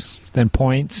dollars than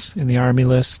points in the Army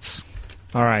lists.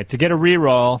 All right, to get a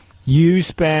reroll, you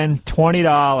spend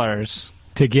 $20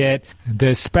 to to get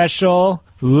the special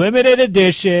limited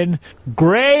edition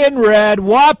gray and red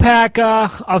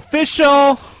Wapaka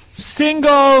official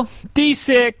single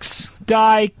D6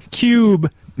 die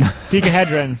cube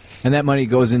decahedron. And that money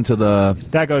goes into the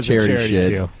That goes to charity shit.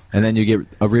 too. And then you get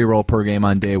a reroll per game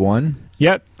on day one.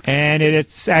 Yep, and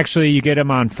it's actually you get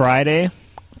them on Friday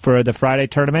for the Friday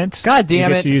tournament. God damn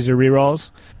you it. get to use your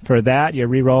rerolls for that, your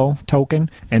reroll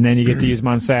token, and then you get to use them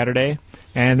on Saturday.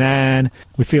 And then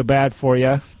we feel bad for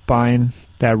you buying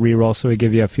that reroll, so we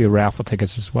give you a few raffle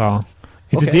tickets as well.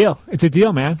 It's a Okay. deal. It's a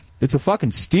deal, man. It's a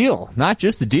fucking steal, not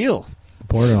just a deal.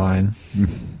 Borderline.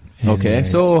 Okay,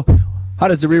 Anyways. so how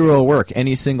does the reroll work?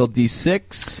 Any single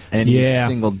D6? Any Yeah.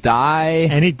 single die?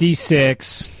 Any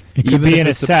D6, it could Even be if in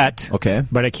a it's a- set, Okay,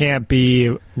 but it can't be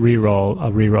a reroll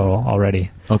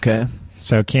already. okay.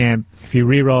 So it can't. If you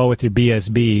reroll with your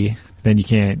BSB, then you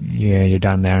can't. Yeah, you're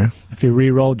done there. If you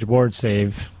reroll your board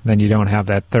save, then you don't have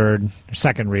that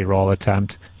second reroll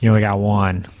attempt. You only got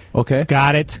one. Okay.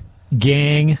 Got it,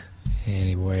 gang.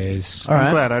 Anyways, All I'm right.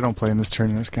 glad I don't play in this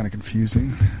tournament. It's kind of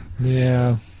confusing.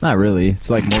 yeah, Not really. It's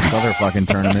like most other fucking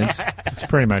tournaments. it's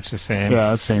pretty much the same.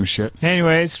 Yeah, same shit.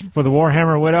 Anyways, for the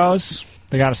Warhammer Widows,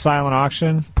 they got a silent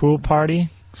auction, pool party,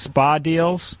 spa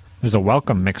deals. There's a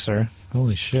welcome mixer.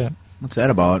 Holy shit. What's that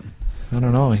about? I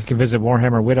don't know. You can visit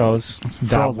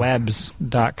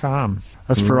warhammerwidows.webs.com.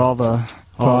 That's for all the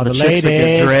all the chicks that get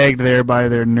ladies. dragged there by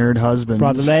their nerd husbands,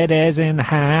 For the ladies in the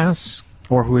house.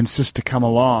 or who insist to come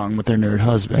along with their nerd And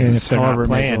husbands. if they're however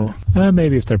not it may playing. go.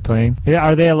 Maybe if they're playing. Yeah,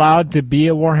 are they allowed to be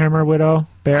a Warhammer Widow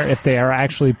Bear if they are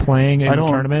actually playing in I the don't-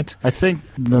 tournament? I think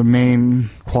the main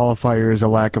qualifier is a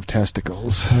lack of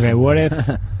testicles. Okay, what if,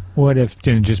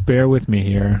 just bear with me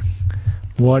here.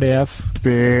 What if,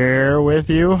 Bear with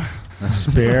you.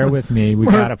 just bear with me, we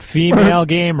got a female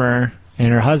gamer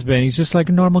and her husband, he's just like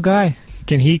a normal guy.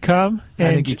 Can he come I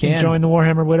and think he can. join the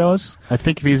Warhammer Widows? I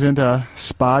think if he's into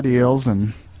spa deals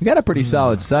and You got a pretty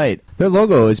solid site. Their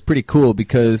logo is pretty cool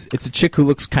because it's a chick who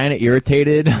looks kind of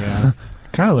irritated. Yeah.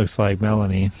 Kind of looks like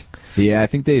Melanie. Yeah, I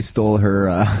think they stole her.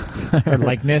 Her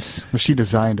likeness. well, she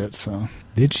designed it, so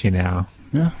Did she now?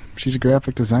 yeah, she's a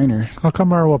graphic designer. How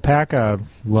come our Wapaka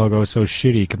logo is so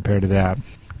shitty compared to that?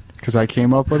 Because I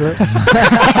came up with it.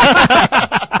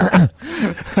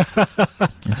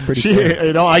 It's pretty She,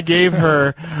 cool. I gave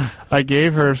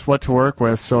her what to work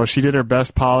with, so she did her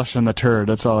best polishing the turd.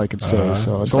 That's all I could say.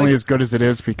 So it's only as good as it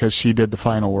is because she did the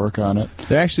final work on it.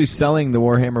 They're actually selling the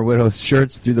Warhammer Widows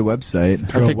shirts through the website.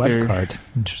 Through a think web they're- card. Or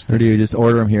Interesting. do you just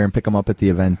order them here and pick them up at the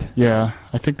event? Yeah,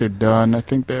 I think they're done. I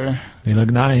think They look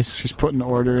nice. she's putting the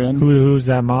order in. Who's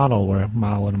that model? We're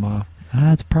modeling them off.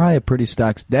 It's probably a pretty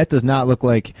stock. That does not look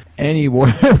like any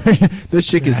Warhammer. This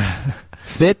chick is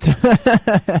fit.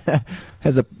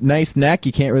 Has a nice neck.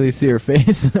 You can't really see her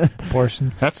face.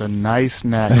 Portion. That's a nice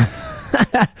neck.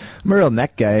 I'm a real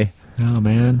neck guy. Oh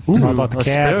man, it's all about the calves,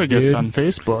 asparagus dude. on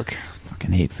Facebook.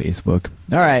 Fucking hate Facebook.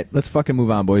 All right, let's fucking move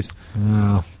on, boys.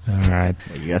 Oh, all right.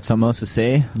 You got something else to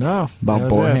say No, about that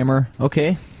was it. Warhammer?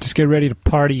 Okay. Just get ready to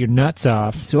party your nuts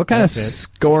off. So what kind That's of it.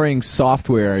 scoring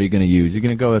software are you going to use? You're going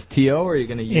to go with TO or are you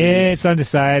going to use... It's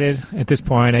undecided at this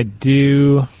point. I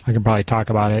can probably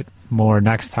talk about it more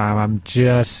next time. I'm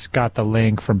just got the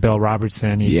link from Bill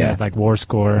Robertson. He Yeah. did like War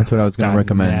Score. That's what I was gonna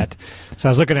recommend. So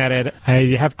I was looking at it.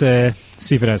 I have to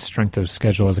see if it has strength of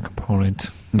schedule as a component.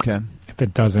 Okay. If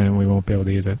it doesn't, we won't be able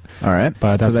to use it. All right.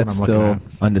 But that's so what that's I'm still looking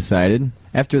undecided.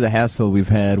 After the hassle we've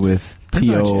had with Pretty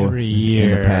much TO every in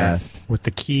year the past. with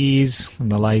the keys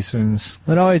and the license.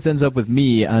 It always ends up with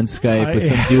me on Skype with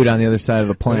some Yeah. dude on the other side of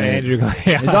the planet. Andrew,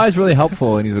 yeah. He's always really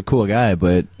helpful and he's a cool guy,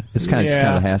 but it's kind of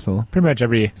Yeah. a hassle. Pretty much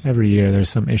every year there's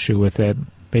some issue with it.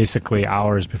 Basically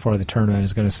hours before the tournament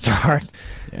is going to start,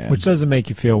 Yeah. which doesn't make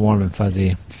you feel warm and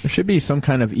fuzzy. There should be some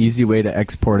kind of easy way to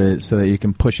export it so that you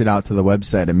can push it out to the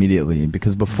website immediately.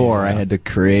 Because before I Yeah. had to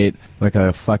create like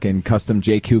a fucking custom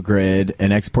JQ grid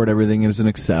and export everything as an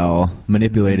Excel,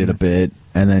 manipulate it a bit,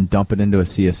 and then dump it into a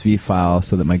CSV file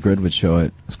so that my grid would show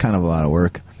it. It's kind of a lot of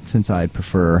work. Since I'd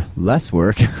prefer less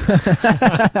work.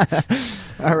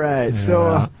 All right,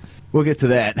 so Yeah. we'll get to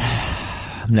that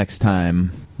next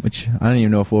time. Which I don't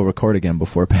even know if we'll record again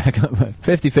before backup.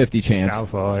 50-50 chance.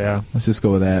 Doubtful, yeah. Let's just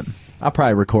go with that. I'll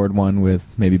probably record one with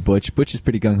maybe Butch. Butch is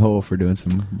pretty gung-ho for doing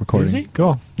some recording. Is he?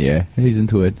 Cool. Yeah, he's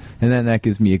into it. And then that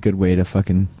gives me a good way to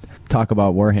fucking talk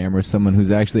about Warhammer with someone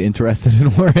who's actually interested in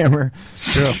Warhammer.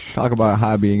 It's true. Talk about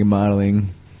hobbying and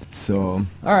modeling. So,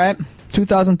 all right.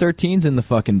 2013's in the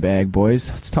fucking bag,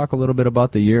 boys. Let's talk a little bit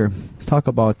about the year. Let's talk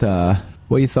about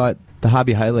what you thought the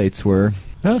hobby highlights were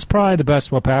That was probably the best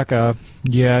Wapaka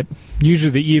yet. Usually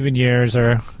the even years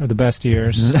are the best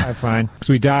years, I find. Because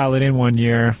we dial it in one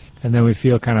year, and then we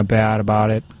feel kind of bad about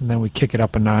it, and then we kick it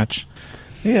up a notch.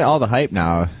 Yeah, all the hype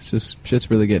now. It's just shit's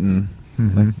really getting.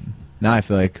 Like, now I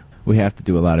feel like we have to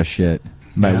do a lot of shit.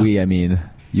 By Yeah. we, I mean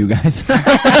you guys.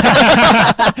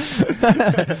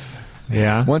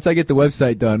 Yeah. Once I get the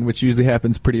website done, which usually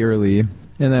happens pretty early,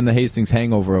 and then the Hastings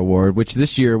Hangover Award, which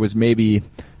this year was maybe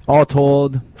all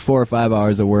told 4 or 5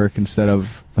 hours of work instead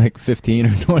of like 15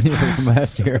 or 20 from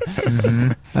last year.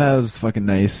 That was fucking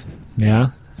nice.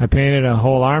 Yeah. I painted a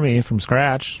whole army from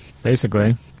scratch,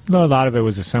 basically. Though a lot of it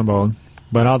was assembled,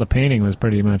 but all the painting was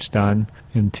pretty much done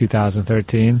in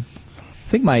 2013. I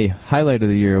think my highlight of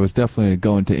the year was definitely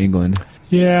going to England.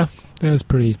 Yeah, that was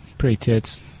pretty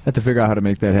tits. I have to figure out how to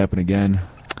make that happen again.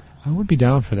 I would be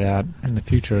down for that in the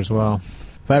future as well.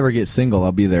 If I ever get single,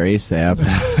 I'll be there ASAP.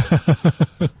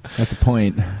 At the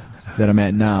point that I'm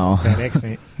at now. That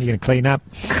accent, you gonna clean up?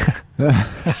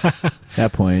 That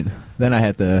point. Then I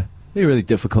had to... It'd be really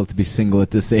difficult to be single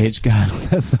at this age. God,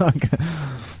 that song.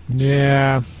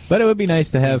 Yeah. But it would be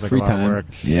nice to have Seems like free a lot of time. work.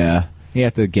 Yeah. You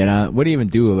have to get on... What do you even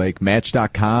do? Like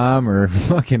Match.com or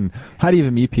fucking... How do you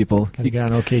even meet people? Gotta get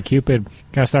on OkCupid.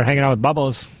 Gotta start hanging out with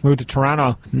Bubbles. Move to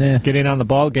Toronto. Nah. Get in on the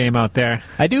ball game out there.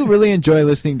 I do really enjoy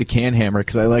listening to Canhammer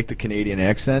because I like the Canadian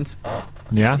accents.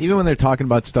 Yeah. Even when they're talking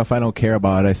about stuff I don't care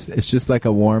about, it's just like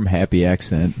a warm, happy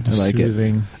accent. I like it.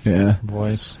 Soothing Yeah.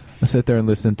 voice. I sit there and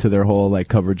listen to their whole like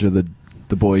coverage of the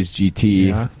Boys GT.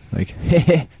 Yeah. Like,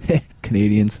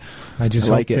 Canadians. I just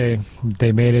I like hope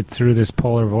they made it through this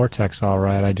polar vortex all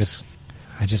right. I just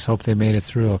hope they made it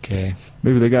through okay.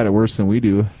 Maybe they got it worse than we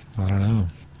do. I don't know.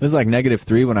 It was like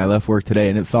 -3 when I left work today,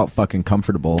 and it felt fucking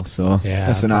comfortable. So Yeah,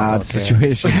 that's it an felt odd okay.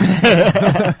 situation.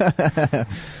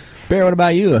 Bear, what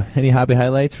about you? Any hobby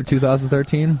highlights for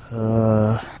 2013?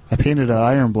 I painted an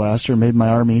Iron Blaster, made my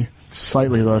army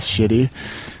slightly less shitty.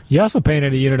 You also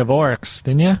painted a unit of orcs,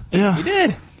 didn't you? Yeah. You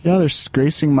did. Yeah, they're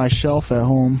gracing my shelf at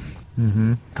home.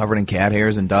 Mm-hmm. Covered in cat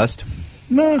hairs and dust.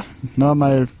 No,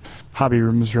 my hobby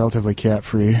room is relatively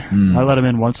cat-free. I let them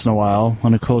in once in a while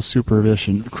under close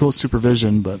supervision,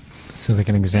 but So they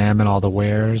can examine all the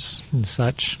wares and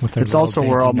such. With their it's little also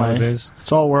where dainty all my noses.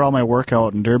 it's all where all my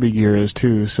workout and derby gear is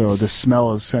too. So the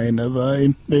smell is kind of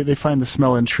they find the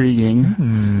smell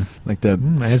intriguing. Like the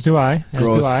As do I. As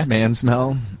gross do I. man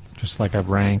smell. Just like a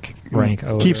rank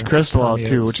odor. Keeps Crystal out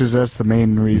too, which is that's the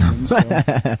main reason. So.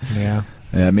 Yeah.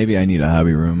 Yeah, maybe I need a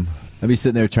hobby room. I'd be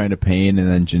sitting there trying to paint, and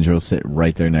then Ginger will sit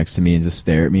right there next to me and just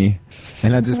stare at me.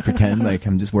 And I just pretend like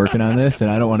I'm just working on this,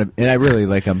 and I don't want to. And I really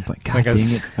I'm like, God like a dang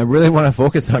s- it! I really want to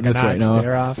focus on Like a this right now.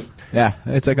 stare off. Yeah,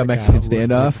 it's like a Mexican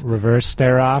standoff, Reverse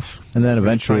stare off. and then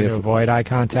eventually, Trying to if avoid eye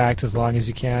contact as long as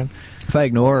you can. I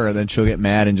ignore her, then she'll get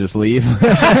mad and just leave.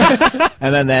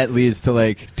 And then that leads to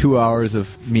like 2 hours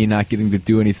of me not getting to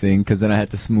do anything because then I have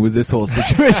to smooth this whole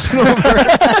situation over.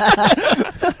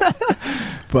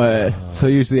 But so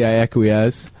usually I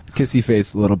acquiesce, kissy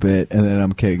face a little bit, and then I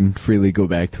can freely go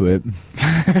back to it.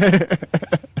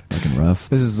 Fucking rough.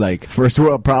 This is like first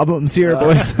world problems here,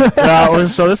 boys.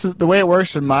 So this is the way it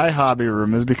works in my hobby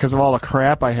room is because of all the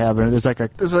crap I have in it. There's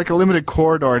like a limited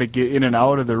corridor to get in and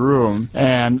out of the room,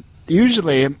 and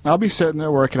usually I'll be sitting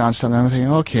there working on something. I'm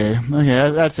thinking, okay,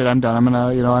 that's it. I'm done. I'm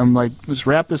gonna, I'm like, just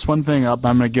wrap this one thing up.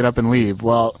 I'm gonna get up and leave.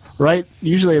 Well, right.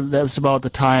 Usually that's about the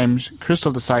time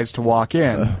Crystal decides to walk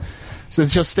in. So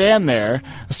she'll stand there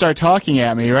and start talking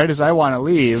at me right as I want to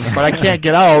leave, but I can't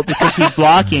get out because she's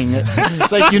blocking it.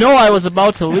 It's like, I was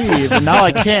about to leave, and now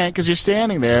I can't because you're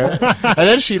standing there. And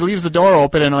then she leaves the door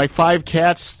open, and like 5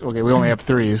 cats, okay, we only have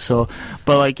 3, so,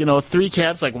 but like, 3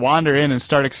 cats like wander in and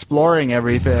start exploring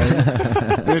everything.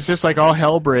 And it's just like all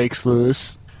hell breaks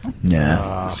loose.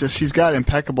 Yeah. It's just, she's got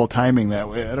impeccable timing that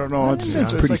way. I don't know. It's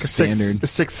pretty like a standard.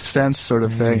 sixth sense sort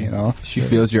of thing, She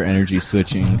feels your energy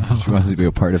switching. She wants to be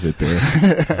a part of it,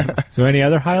 Bear. So any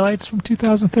other highlights from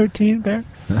 2013, Bear?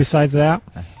 Besides that?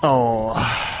 Oh,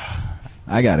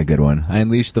 I got a good one. I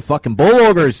unleashed the fucking bull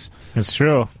ogres It's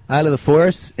true. out of the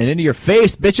forest and into your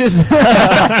face, bitches.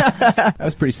 That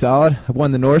was pretty solid. I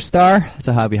won the North Star. That's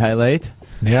a hobby highlight.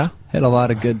 Yeah? Had a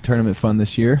lot of good tournament fun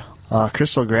this year.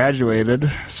 Crystal graduated,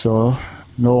 so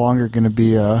no longer going to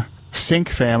be a Sink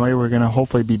family. We're going to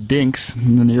hopefully be Dinks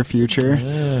in the near future.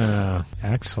 Yeah.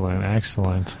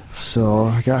 Excellent. So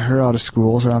I got her out of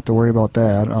school, so I don't have to worry about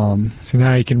that. So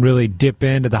now you can really dip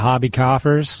into the hobby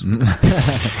coffers.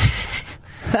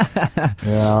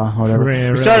 Yeah, whatever.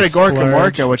 Really We started Gorka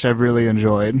splurge. Morka, which I've really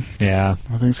enjoyed. Yeah,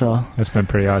 I think so. that's been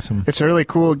pretty awesome. It's a really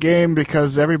cool game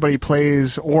because everybody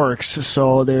plays orcs,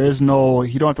 so there is no,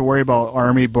 you don't have to worry about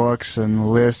army books and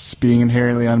lists being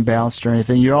inherently unbalanced or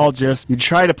anything. You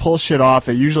try to pull shit off.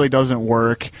 It usually doesn't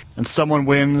work, and someone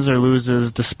wins or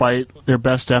loses despite their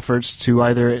best efforts to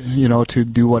either, to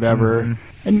do whatever.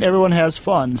 And everyone has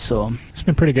fun, so. It's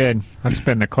been pretty good. That's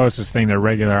been the closest thing to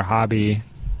regular hobby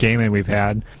gaming we've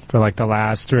had for like the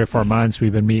last 3 or 4 months.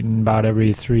 We've been meeting about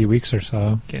every 3 weeks or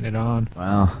so, getting it on.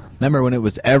 Wow. Remember when it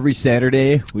was every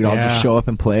Saturday? We'd all Yeah. just show up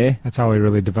and play. That's how we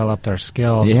really developed our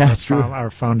skills. Yeah, That's it's true. our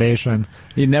foundation.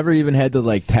 You never even had to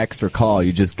like text or call.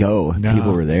 You just go. No.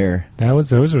 People were there.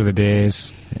 Those were the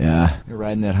days. Yeah. You're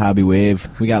riding that hobby wave.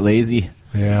 We got lazy.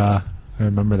 Yeah, I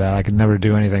remember that. I could never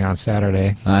do anything on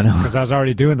Saturday I know. because I was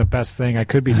already doing the best thing I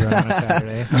could be doing on a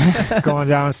Saturday. Going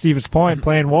down to Stevens Point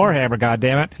playing Warhammer,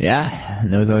 goddammit. Yeah.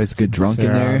 And there was always good drunk in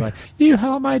Sarah, there. like, you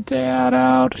help my dad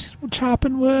out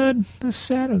chopping wood this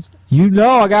Saturday. You know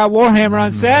I got Warhammer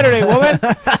on Saturday, woman.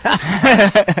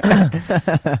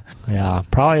 Yeah,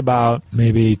 probably about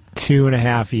maybe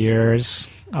 2.5 years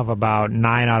of about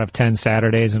 9 out of 10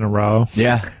 Saturdays in a row.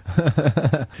 Yeah.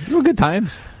 Those were good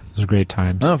times. It was great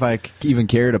times. I don't know if I even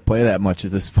care to play that much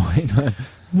at this point.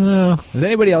 No. Is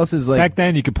anybody else's like? Back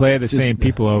then, you could play the just- same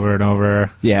people over and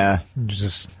over. Yeah.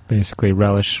 Just basically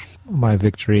relish my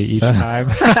victory each time.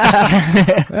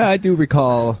 I do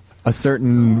recall a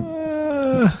certain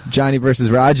Johnny versus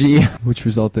Raji, which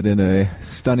resulted in a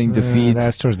stunning defeat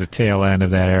That's towards the tail end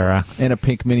of that era. and a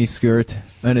pink mini skirt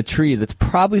and a tree that's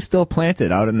probably still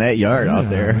planted out in that yard out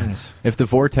there. Nice. If the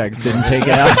vortex didn't take it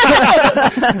out.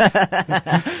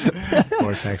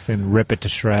 Vortex didn't rip it to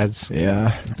shreds.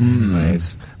 Yeah.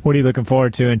 Anyways, what are you looking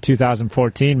forward to in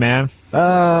 2014, man? The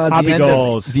Hobby end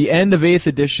goals. The end of 8th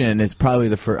edition is probably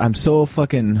the first. I'm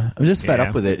just fed Yeah.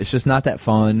 up with it. It's just not that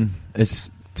fun. It's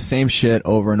the same shit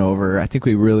over and over. I think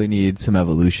we really need some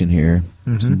evolution here.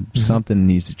 Something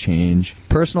needs to change.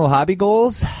 Personal hobby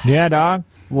goals? Yeah, dog.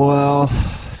 Well,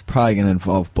 it's probably going to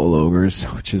involve bull ogres,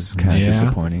 which is kind of Yeah.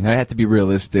 disappointing. I have to be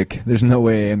realistic. There's no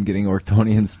way I'm getting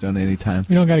Orktonians done anytime.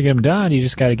 You don't got to get them done. You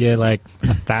just got to get like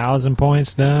 1,000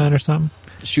 points done or something.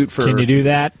 Shoot for. Can you do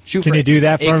that? Shoot Can for you do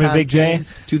that for me, Acon Big J?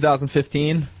 teams,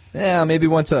 2015. Yeah, maybe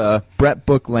once a Brett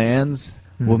book lands,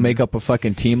 we'll make up a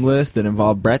fucking team list that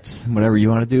involve Brett's, whatever you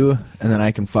want to do, and then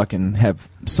I can fucking have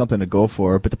something to go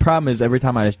for. But the problem is every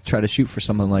time I try to shoot for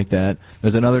something like that,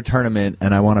 there's another tournament,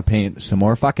 and I want to paint some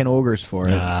more fucking ogres for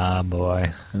it. Ah,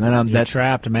 boy. And then You're that's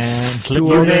trapped, man. Slippery-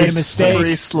 You made a slippery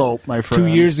mistake. slope, my friend. 2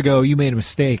 years ago, you made a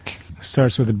mistake.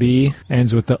 Starts with a B,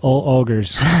 ends with the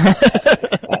ogres.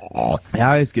 I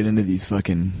always get into these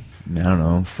fucking, I don't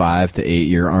know, 5 to 8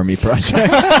 year army projects.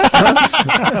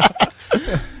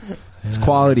 It's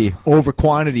quality over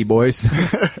quantity, boys.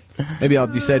 Maybe I'll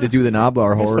decide to do the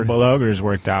Noblar Guess the horde. bull ogres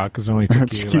worked out because it only took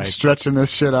Just you keep like stretching this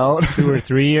shit out. 2 or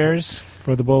 3 years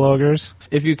for the bull ogres.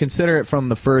 If you consider it from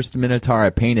the first Minotaur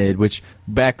I painted, which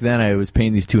back then I was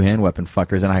painting these 2-hand weapon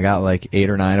fuckers, and I got like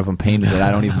 8 or 9 of them painted that I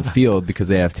don't even field because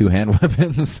they have 2-hand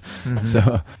weapons.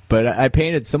 So, but I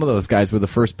painted some of those guys were the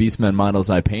first Beastmen models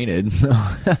I painted. So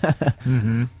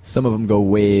some of them go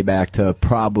way back to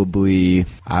probably,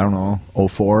 I don't know,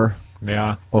 04,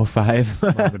 Yeah. 05.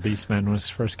 When the Beastmen was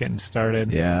first getting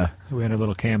started. Yeah, We had a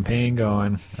little campaign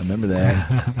going. I remember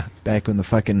that. Back when the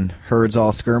fucking herds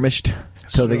all skirmished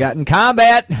till they true. got in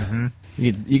combat.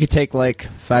 You could take like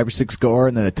 5 or 6 gore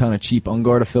and then a ton of cheap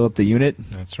ungore to fill up the unit.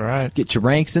 That's right. Get your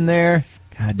ranks in there.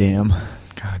 God damn.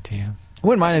 God damn. I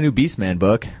wouldn't mind a new Beastman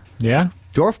book. Yeah?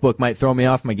 Dwarf book might throw me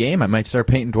off my game. I might start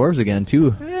painting dwarves again,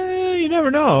 too. You never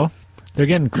know. They're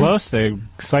getting close to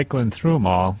cycling through them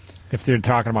all. If they're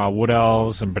talking about wood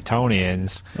elves and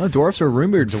Bretonians. Well, dwarves are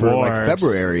rumored for like Dwarves.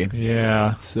 February.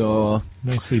 Yeah. So,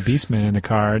 Might see Beastmen in the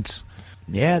cards.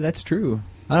 yeah, that's true.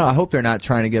 I don't know. I hope they're not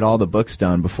trying to get all the books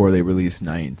done before they release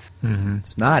 9th. Mm-hmm.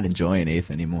 It's not enjoying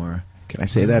 8th anymore. Can I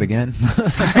say that again?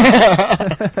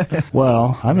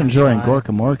 Well, I'm enjoying fine.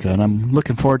 Gorka Morka, and I'm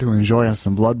looking forward to enjoying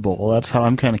some Blood Bowl. That's how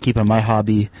I'm kind of keeping my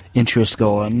hobby interest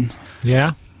going.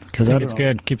 Yeah? Because I think it's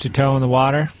good. Keeps your toe in the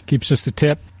water. Keeps just the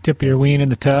tip of your ween in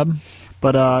the tub.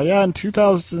 But yeah, in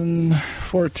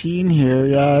 2014 here,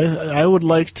 yeah, I would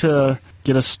like to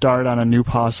get a start on a new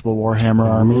possible Warhammer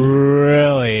army.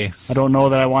 Really? I don't know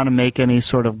that I want to make any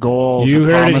sort of goals. You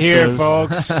or heard it here,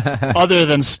 promises folks. other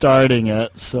than starting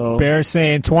it. So Bear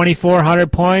saying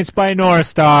 2,400 points by North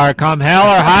Star. Come hell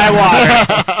or high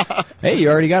water. Hey, you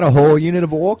already got a whole unit of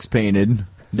orcs painted.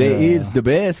 They Yeah. is the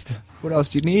best. What else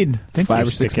do you need? think 5 you're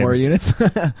or 6 sticking- more units?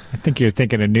 I think you're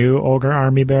thinking a new ogre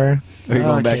army bear. Are you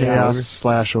going back to Chaos ogres?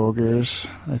 slash ogres.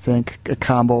 I think a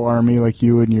combo army like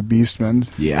you and your beastmen.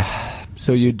 Yeah.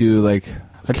 So you do like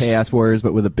I'd s- Chaos Warriors,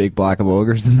 but with a big block of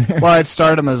ogres in there? Well, I'd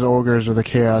start them as ogres with a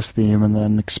chaos theme and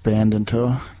then expand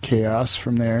into chaos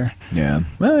from there. Yeah.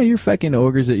 Well, your fucking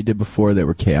ogres that you did before that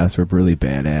were Chaos were really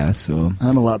badass, so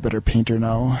I'm a lot better painter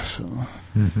now, so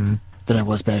Mm-hmm. than I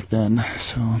was back then.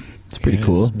 So it's pretty Yes,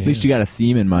 cool. At least you yes. got a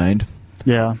theme in mind.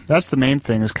 yeah, that's the main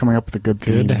thing is coming up with a good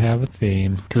theme. Good to have a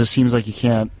theme. Because it seems like you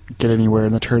can't get anywhere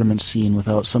in the tournament scene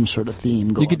without some sort of theme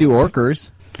going. You could do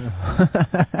orcers.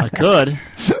 I could.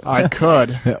 I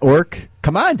could. Orc.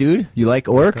 Come on, dude. You like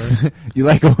orcs? You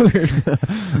like ogres?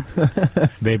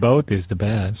 They both is the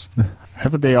best.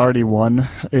 Haven't they already won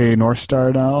a North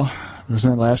Star now?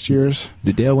 Wasn't it last year's?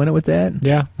 Did Dale win it with that?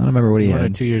 Yeah. I don't remember what he Won it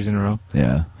had. 2 years in a row.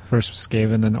 Yeah. First was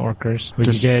Skaven, then Orkers. We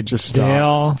Just- could get just stop.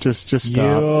 Dale, Just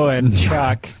stop. you, and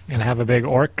Chuck, and have a big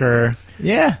Orker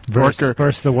Yeah.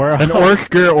 versus the world. An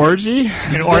Orker orgy?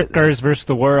 And Orkers versus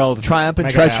the world. Triumph and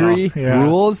Mega treachery battle. Yeah.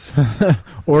 rules.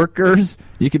 Orcers.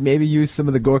 You could maybe use some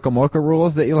of the Gorka Morka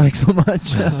rules that you like so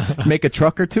much. Make a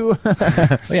truck or two.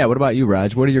 Oh, yeah, what about you,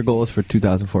 Raj? What are your goals for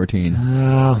 2014?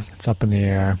 Oh, it's up in the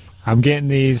air. I'm getting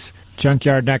these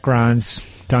Junkyard Necrons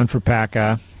done for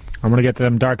P.A.C.A. I'm going to get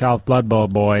them Dark Elf Blood Bowl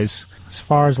boys. As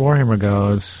far as Warhammer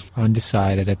goes,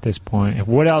 undecided at this point. If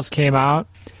Wood Elves came out,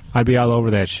 I'd be all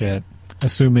over that shit,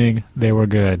 assuming they were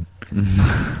good.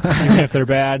 Even if they're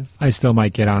bad, I still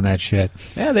might get on that shit.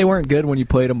 Yeah, they weren't good when you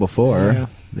played them before. Yeah.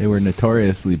 They were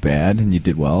notoriously bad, and you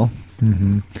did well.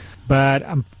 Mm-hmm. But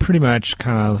I'm pretty much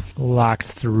kind of locked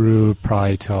through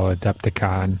probably till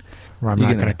Adepticon, where I'm You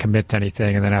not gonna- going to commit to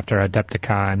anything. And then after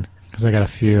Adepticon, because I got a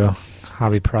few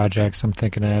hobby projects I'm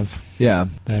thinking of Yeah.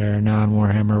 that are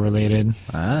non-Warhammer related.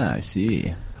 Ah, I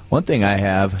see. One thing I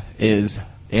have is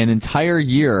an entire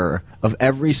year of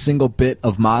every single bit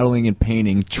of modeling and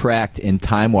painting tracked in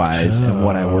time-wise and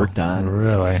what I worked on.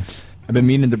 Really? I've been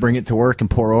meaning to bring it to work and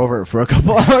pour over it for a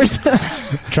couple hours.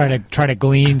 Trying to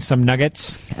glean some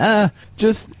nuggets.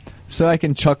 Just so I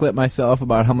can chuckle at myself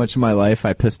about how much of my life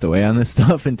I pissed away on this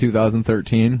stuff in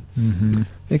 2013. Mm-hmm. I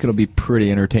think it'll be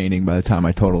pretty entertaining by the time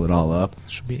I total it all up.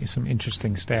 Should be some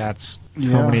interesting stats.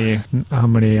 Yeah. How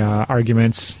many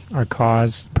arguments are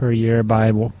caused per year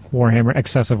by Warhammer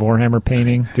excessive Warhammer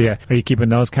painting? Are you keeping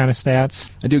those kind of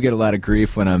stats? I do get a lot of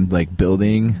grief when I'm like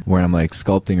building, where I'm like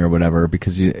sculpting or whatever,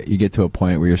 because you get to a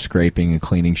point where you're scraping and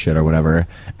cleaning shit or whatever,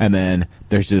 and then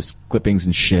there's just clippings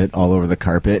and shit all over the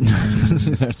carpet.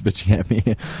 It starts bitching at me.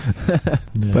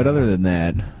 But other than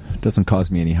that, it doesn't cause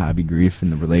me any hobby grief in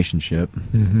the relationship.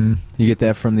 Mm-hmm. You get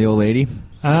that from the old lady?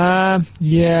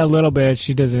 Yeah, a little bit.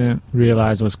 She doesn't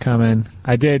realize what's coming.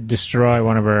 I did destroy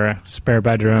one of her spare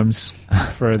bedrooms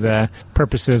for the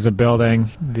purposes of building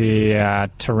the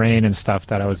terrain and stuff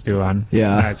that I was doing.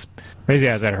 Yeah. Basically,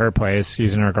 I was at her place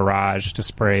using her garage to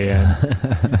spray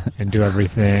and do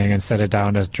everything and set it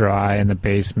down to dry in the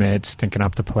basement, stinking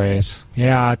up the place.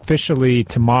 Yeah, officially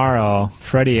tomorrow,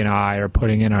 Freddie and I are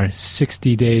putting in our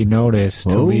 60-day notice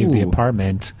to leave the Whoa.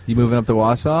 apartment. You moving up to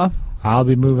Wausau? I'll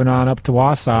be moving on up to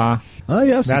Wausau. Oh,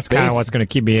 yeah. That's kind of what's going to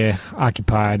keep me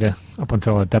occupied up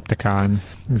until Adepticon.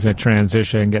 Is a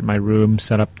transition, get my room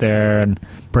set up there, and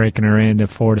breaking her into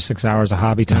 4 to 6 hours of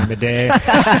hobby time a day.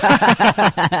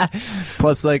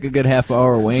 Plus, like, a good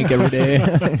half-hour wank every day.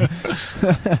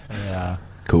 Yeah,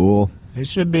 Cool. it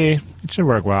should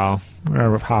work well.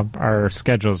 Our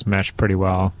schedules mesh pretty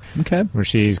well. Okay. Where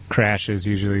she crashes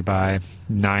usually by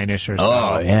 9-ish or so.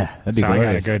 Oh, yeah. That'd be So I got a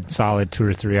glorious. good solid 2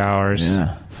 or 3 hours.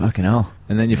 Yeah. Fucking hell.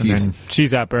 And then if And you... then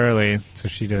she's up early, so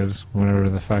she does whatever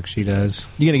the fuck she does.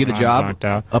 You gonna get a I'm job zonked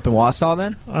out. up in Wausau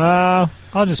then?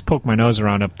 I'll just poke my nose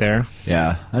around up there,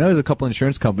 Yeah. I know there's a couple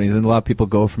insurance companies, and a lot of people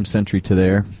go from Sentry to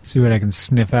there. see what I can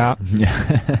sniff out.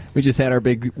 Yeah. We just had our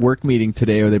big work meeting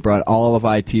today where they brought all of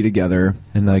IT together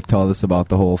and like told us about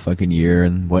the whole fucking year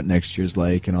and what next year's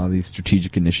like and all these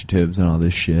strategic initiatives and all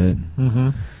this shit. Mm-hmm.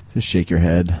 Just shake your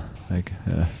head. Like,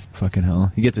 fucking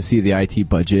hell. You get to see the IT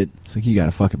budget. It's like, you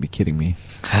gotta fucking be kidding me.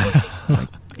 Like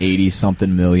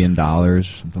 80-something million dollars,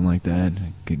 something like that.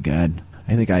 Good God.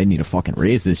 I think I need a fucking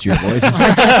raise this year, boys.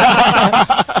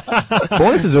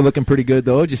 Bonuses are looking pretty good,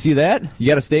 though. Did you see that? You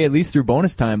gotta stay at least through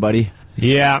bonus time, buddy.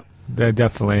 Yeah,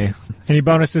 definitely. Any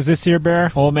bonuses this year,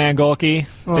 Bear? Old man Golke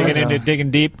digging yeah.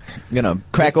 digging deep. I'm gonna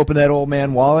crack open that old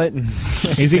man wallet. And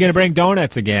Is he going to bring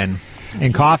donuts again?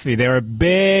 and coffee. They were a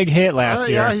big hit last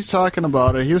year. Yeah, he's talking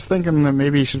about it. He was thinking that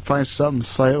maybe he should find something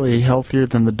slightly healthier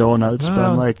than the donuts. But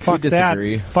I'm like, fuck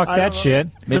disagree. that. Fuck I that don't know. shit.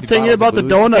 Maybe the thing bottles about of the booze.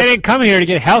 donuts. They didn't come here to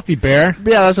get healthy, Bear.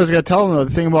 Yeah, that's what I was gonna tell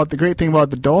him. Though. The great thing about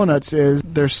the donuts is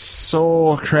they're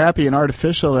so crappy and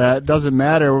artificial that it doesn't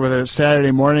matter whether it's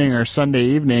Saturday morning or Sunday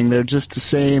evening. They're just the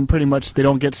same. Pretty much, they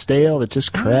don't get stale. They're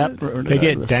just crap. They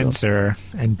get denser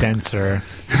and denser,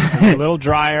 a little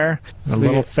drier, a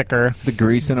little thicker. The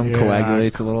grease in them Yeah.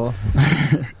 coagulates a little.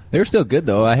 They were still good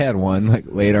though. I had one like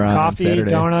later on Coffee,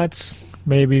 Saturday. donuts,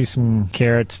 maybe some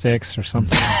carrot sticks or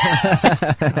something.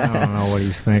 I don't know what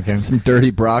he's thinking. Some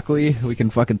dirty broccoli. We can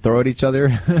fucking throw at each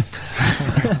other.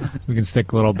 We can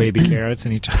stick little baby carrots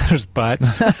in each other's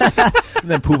butts. And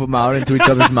then poop them out into each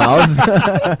other's mouths.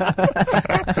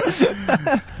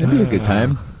 It'd be a good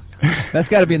time. That's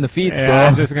got to be in the feeds, Yeah, bro. I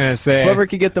was just gonna say, Whoever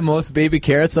can get the most baby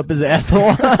carrots up his asshole.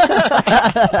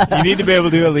 you need to be able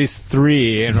to do at least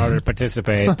 3 in order to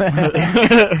participate. That'll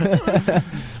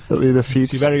be the So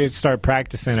feats. you better start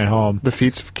practicing at home. The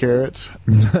feats of carrots.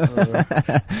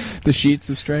 The sheets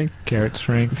of strength. Carrot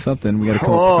strength. Something we got to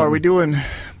come up with Oh, something. are we doing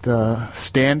the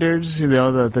standards? You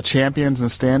know, the champions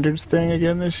and standards thing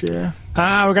again this year?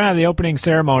 We're gonna have the opening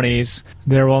ceremonies.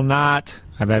 There will not.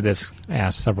 I've had this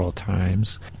asked several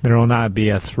times. There will not be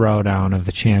a throwdown of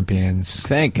the champions.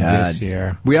 Thank God. This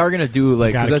year. We are gonna do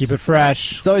like 'cause Gotta that's- keep it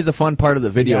fresh. It's always a fun part of the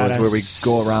videos gotta where we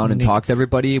go around and sneak- talk to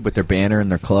everybody with their banner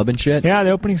and their club and shit. Yeah, the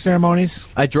opening ceremonies.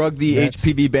 I drug the That's-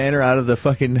 HPB banner out of the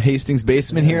fucking Hastings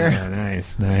basement here. Yeah,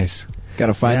 nice. Got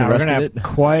to find Yeah, the we're rest gonna of have it.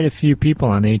 quite a few people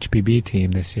on the HPB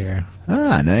team this year.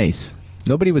 Ah, nice.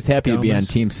 Nobody was happy to be on Domus.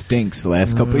 Team Stinks the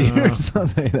last couple of years.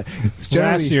 Something like that. It's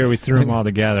generally- Last year we threw them all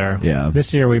together. Yeah.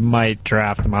 This year we might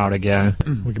draft them out again.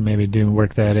 We can maybe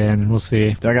work that in. We'll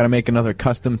see. Do I got to make another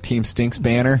custom Team Stinks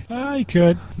banner? You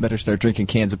could. Better start drinking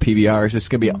cans of PBR. It's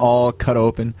just going to be all cut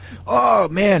open. Oh,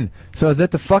 man. So I was at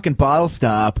the fucking bottle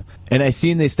stop, and I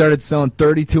seen they started selling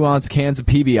 32-ounce cans of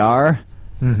PBR.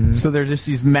 Mm-hmm. So they're just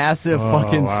these massive Oh,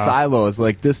 fucking wow. silos,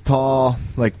 like this tall,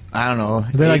 like, I don't know.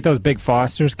 They're like those big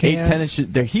Foster's cans. 8-10 inches.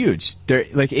 They're huge. They're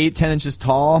like 8-10 inches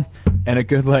tall and a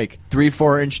good like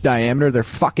 3-4 inch diameter. They're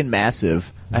fucking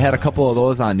massive. I had a couple of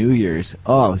those on New Year's.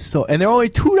 Oh, and they're only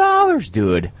 $2,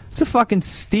 dude. It's a fucking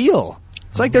steal.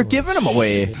 It's like they're giving them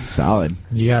away. Solid.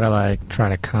 You gotta like try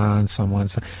to con someone.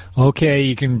 So, okay,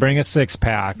 you can bring a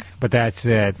 6-pack, but that's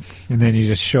it. And then you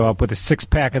just show up with a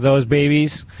 6-pack of those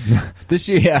babies. This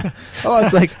year, yeah. Oh,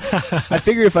 it's like I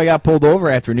figured if I got pulled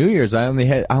over after New Year's, I only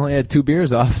had 2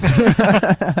 beers off.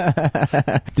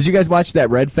 Did you guys watch that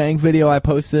Red Fang video I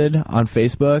posted on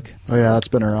Facebook? Oh yeah, that's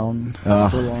been around for a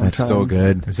Oh, long that's time. so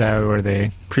good. Is that where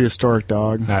they? Prehistoric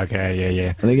dog. Okay,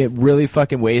 yeah. And they get really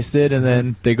fucking wasted, and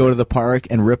then they go to the park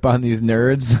and rip on these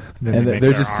nerds. Then And they they're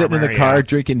make just their sitting in the armor, car yeah.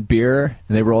 drinking beer,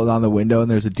 and they roll down the window, and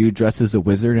there's a dude dressed as a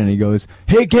wizard, and he goes,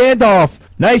 "Hey Gandalf,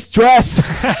 nice dress!"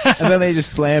 And then they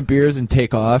just slam beers and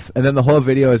take off, and then the whole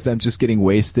video is them just getting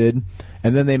wasted,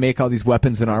 and then they make all these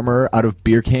weapons and armor out of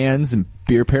beer cans and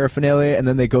beer paraphernalia, and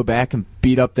then they go back and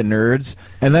beat up the nerds,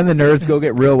 and then the nerds go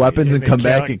get real weapons and They come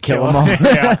back and kill them all.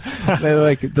 Yeah. They're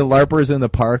like the LARPers in the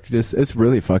park. It's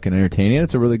really fucking entertaining.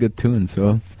 It's a really good tune,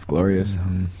 so it's glorious.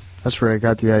 That's where I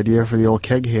got the idea for the old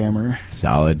keg hammer.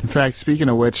 Solid. In fact, speaking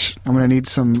of which, I'm going to need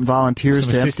some volunteers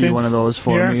Some to empty assistance one of those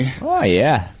for here? me. Oh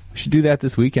yeah, we should do that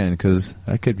this weekend because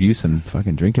I could use some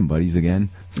fucking drinking buddies again.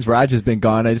 Since Raj has been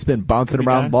gone, I just been bouncing Could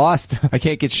be around gone. lost. I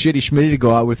can't get Shitty Schmitty to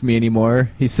go out with me anymore.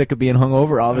 He's sick of being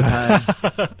hungover all the time.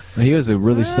 And he was a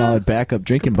really solid backup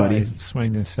drinking buddy. Probably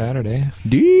swing this Saturday.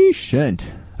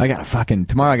 Decent.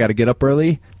 Tomorrow I got to get up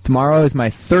early. Tomorrow is my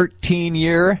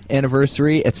 13-year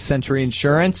anniversary at Century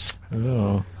Insurance.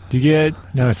 Oh. Do you get?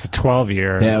 No, it's the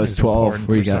 12-year. Yeah, it was It's 12. important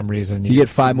Where for you got- some reason. You get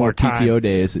 5 more time. PTO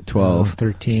days at 12.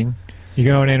 13. You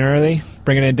going in early?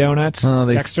 Bringing in donuts? Oh,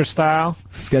 they- Dexter style?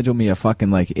 Schedule me a fucking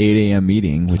like 8 a.m.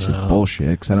 meeting, which is Oh. bullshit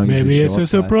because I don't Maybe usually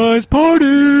it's show a up till that. surprise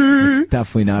party! It's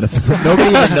definitely not a surprise. Nobody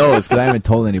even knows because I haven't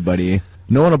told anybody.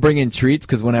 No one will bring in treats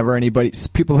because whenever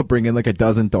people will bring in like a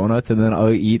dozen donuts and then I'll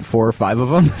eat 4 or 5 of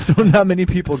them. So not many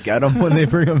people get them when they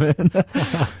bring them in.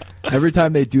 Every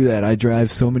time they do that, I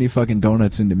drive so many fucking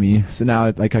donuts into me. So now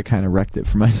I kind of wrecked it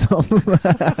for myself.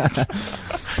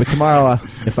 But tomorrow,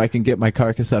 if I can get my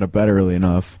carcass out of bed early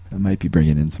enough, I might be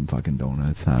bringing in some fucking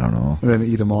donuts. I don't know. And then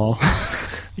eat them all.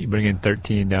 You bring in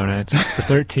 13 donuts for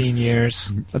 13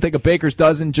 years. I'll take a baker's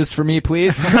dozen just for me,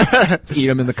 please. Let's eat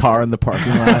them in the car in the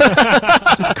parking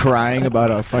lot. Just crying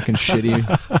about a fucking shitty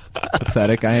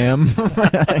pathetic I am.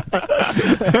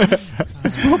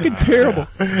 It's fucking terrible.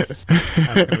 That's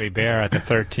going to be Bear at the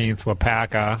 13th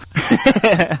Wapaka.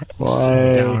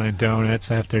 Why? Down in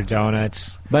donuts after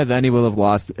donuts. By then, he will have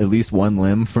lost at least one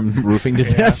limb from roofing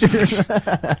disasters.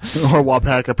 Or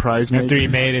Wapaka prize After maker. he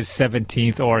made his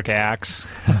 17th orc axe.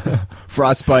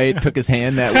 Frostbite took his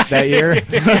hand that year.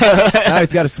 Now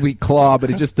he's got a sweet claw, but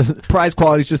the prize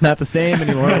quality's just not the same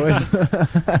anymore.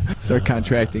 Start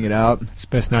contracting it out. It's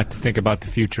best not to think about the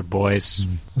future, boys.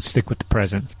 Let's stick with the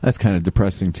present. That's kind of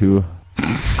depressing too.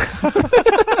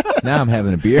 Now I'm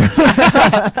having a beer.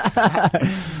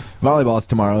 Volleyball's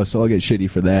tomorrow, so I'll get shitty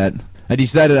for that. I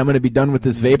decided I'm going to be done with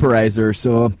this vaporizer,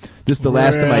 so this is the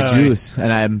last of my Really? juice.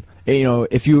 And I'm,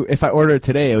 if I order it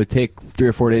today, it would take 3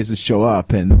 or 4 days to show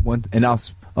up, and I'll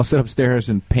sit upstairs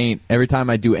and paint. Every time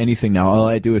I do anything now, all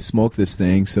I do is smoke this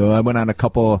thing. So I went on a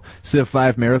couple Civ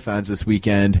 5 marathons this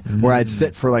weekend where I'd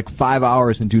sit for like 5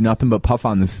 hours and do nothing but puff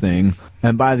on this thing.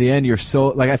 And by the end, you're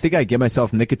so, I think I give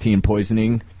myself nicotine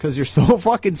poisoning because you're so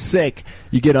fucking sick.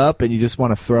 You get up and you just want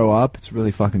to throw up. It's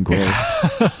really fucking gross.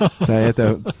 So I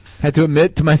had to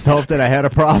admit to myself that I had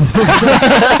a problem.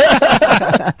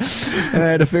 And I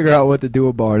had to figure out what to do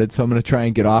about it. So I'm going to try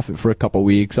and get off it for a couple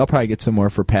weeks. I'll probably get some more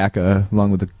for Packa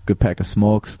along with a good pack of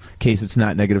smokes in case it's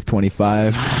not negative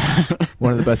 25.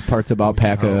 One of the best parts about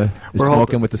Packa is We're smoking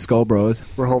hoping- with the Skull Bros.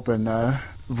 We're hoping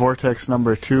Vortex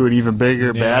number 2, an even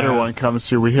bigger, badder one comes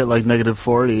through. We hit like negative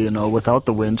 40, without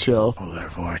the wind chill. Polar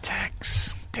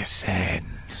vortex descends.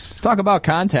 Let's talk about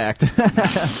contact.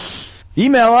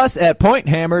 Email us at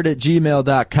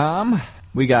pointhammered@gmail.com.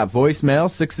 We got voicemail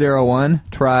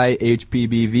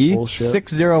 601-TRY-HPBV Bullshit.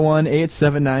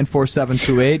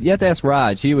 601-879-4728. You have to ask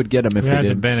Raj. He would get them if There they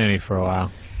hasn't did. been any for a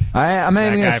while. I'm not That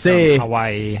even guy going to say from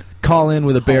Hawaii. call in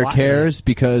with a Bear Hawaii. Cares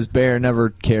because Bear never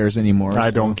cares anymore. I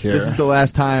So don't care. This is the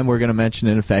last time we're going to mention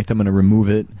it. In fact, I'm going to remove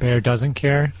it. Bear doesn't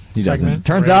care. He doesn't. segment?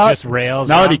 Turns Where he out- just rails.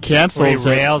 Now that on- he cancels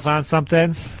where it- he rails on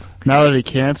something. Now that he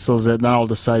cancels it, then I'll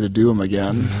decide to do them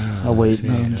again. I'll wait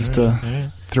just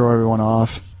to throw everyone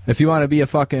off. If you want to be a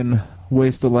fucking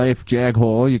waste of life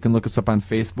jaghole, you can look us up on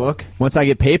Facebook. Once I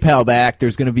get PayPal back,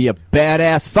 there's going to be a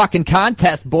badass fucking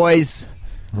contest, boys.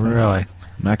 Really?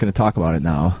 I'm not going to talk about it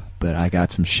now, but I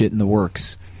got some shit in the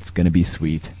works. It's going to be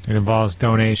sweet. It involves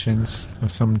donations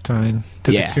of some kind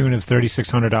to Yeah. the tune of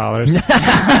 $3,600.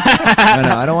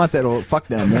 I don't want that old... Fuck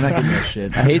them. They're not getting that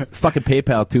shit. I hate fucking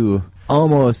PayPal, too.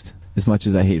 Almost as much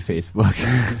as I hate Facebook.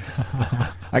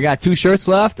 I got 2 shirts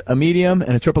left, a medium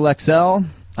and a XXL.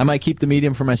 I might keep the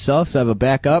medium for myself so I have a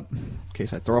backup in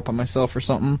case I throw up on myself or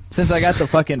something. Since I got the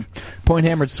fucking Point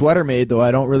Hammered sweater made, though,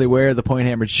 I don't really wear the Point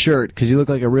Hammered shirt because you look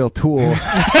like a real tool.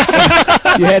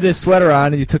 You had this sweater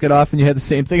on and you took it off and you had the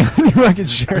same thing on your fucking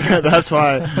shirt. That's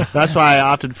why I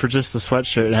opted for just the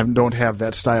sweatshirt and don't have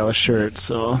that stylish shirt.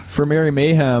 So For Merry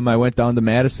Mayhem, I went down to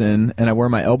Madison and I wore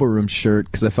my elbow room shirt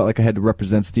because I felt like I had to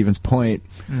represent Stevens Point.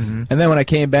 Mm-hmm. And then when I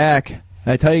came back,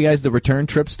 did I tell you guys the return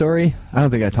trip story? I don't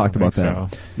think I talked about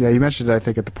that. So. yeah, you mentioned it, I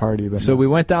think, at the party. But So we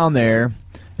went down there,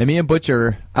 and me and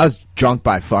Butcher, I was drunk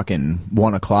by fucking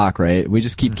 1 o'clock, right? We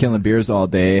just keep killing beers all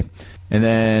day. And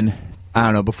then, I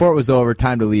don't know, before it was over,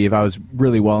 time to leave, I was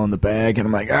really well in the bag. And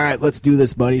I'm like, all right, let's do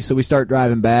this, buddy. So we start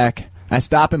driving back. I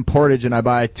stop in Portage, and I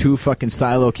buy 2 fucking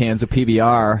silo cans of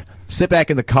PBR. Sit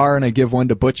back in the car, and I give one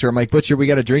to Butcher. I'm like, Butcher, we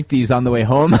got to drink these on the way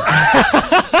home.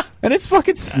 And it's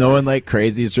fucking snowing like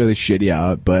crazy. It's really shitty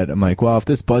out. But I'm like, well, if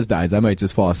this buzz dies, I might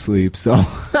just fall asleep. So,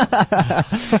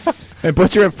 and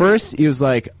Butcher at first, he was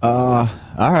like, all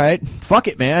right, fuck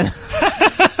it, man.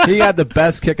 He got the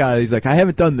best kick out of it. He's like, I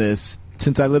haven't done this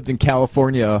since I lived in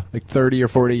California like 30 or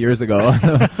 40 years ago.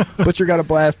 Butcher got a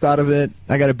blast out of it.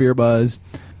 I got a beer buzz.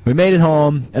 We made it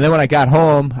home. And then when I got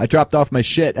home, I dropped off my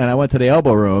shit and I went to the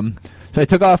elbow room. So I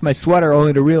took off my sweater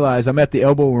only to realize I'm at the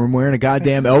elbow room wearing a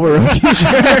goddamn elbow room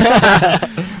t-shirt.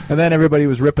 And then everybody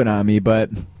was ripping on me, but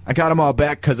I got them all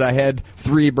back because I had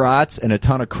 3 brats and a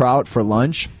ton of kraut for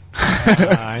lunch.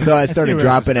 So I started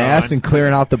dropping ass and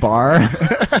clearing out the bar.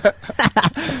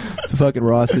 It's a fucking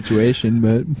raw situation,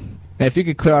 but if you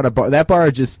could clear out a bar, that bar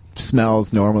just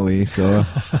smells normally. So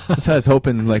that's why I was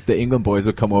hoping like the England boys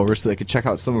would come over so they could check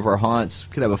out some of our haunts.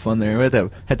 Could have a fun there. We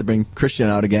had to bring Christian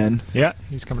out again. Yeah,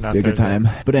 he's coming out Be a there. good time.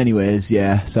 But anyways,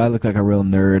 yeah. So I look like a real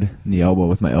nerd in the elbow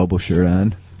with my elbow shirt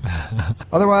on.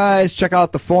 Otherwise, check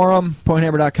out the forum,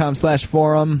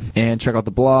 pointhammer.com/forum, and check out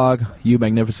the blog,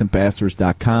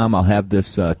 youmagnificentbastards.com. I'll have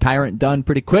this Tyrant done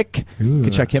pretty quick. You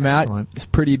can check him out. excellent. He's a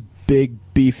pretty big,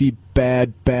 beefy,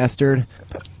 bad bastard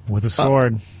With a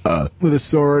sword. with a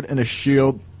sword and a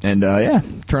shield. And yeah,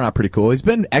 turned out pretty cool. He's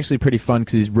been actually pretty fun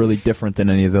because he's really different than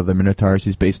any of the other Minotaurs.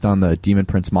 He's based on the Demon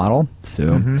Prince model,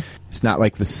 so it's not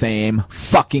like the same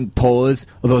fucking pose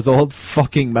of those old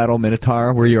fucking metal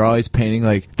Minotaur where you're always painting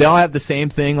like they all have the same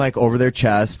thing like over their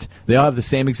chest. They all have the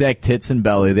same exact tits and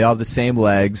belly. They all have the same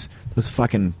legs. Those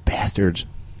fucking bastards.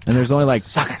 And there's only like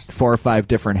 4 or 5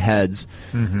 different heads.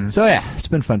 So yeah, it's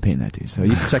been fun painting that too. So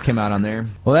you can check him out on there.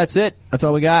 Well, that's it. That's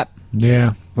all we got.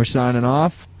 Yeah. We're signing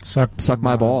off. Suck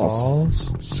my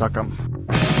balls. Suck 'em.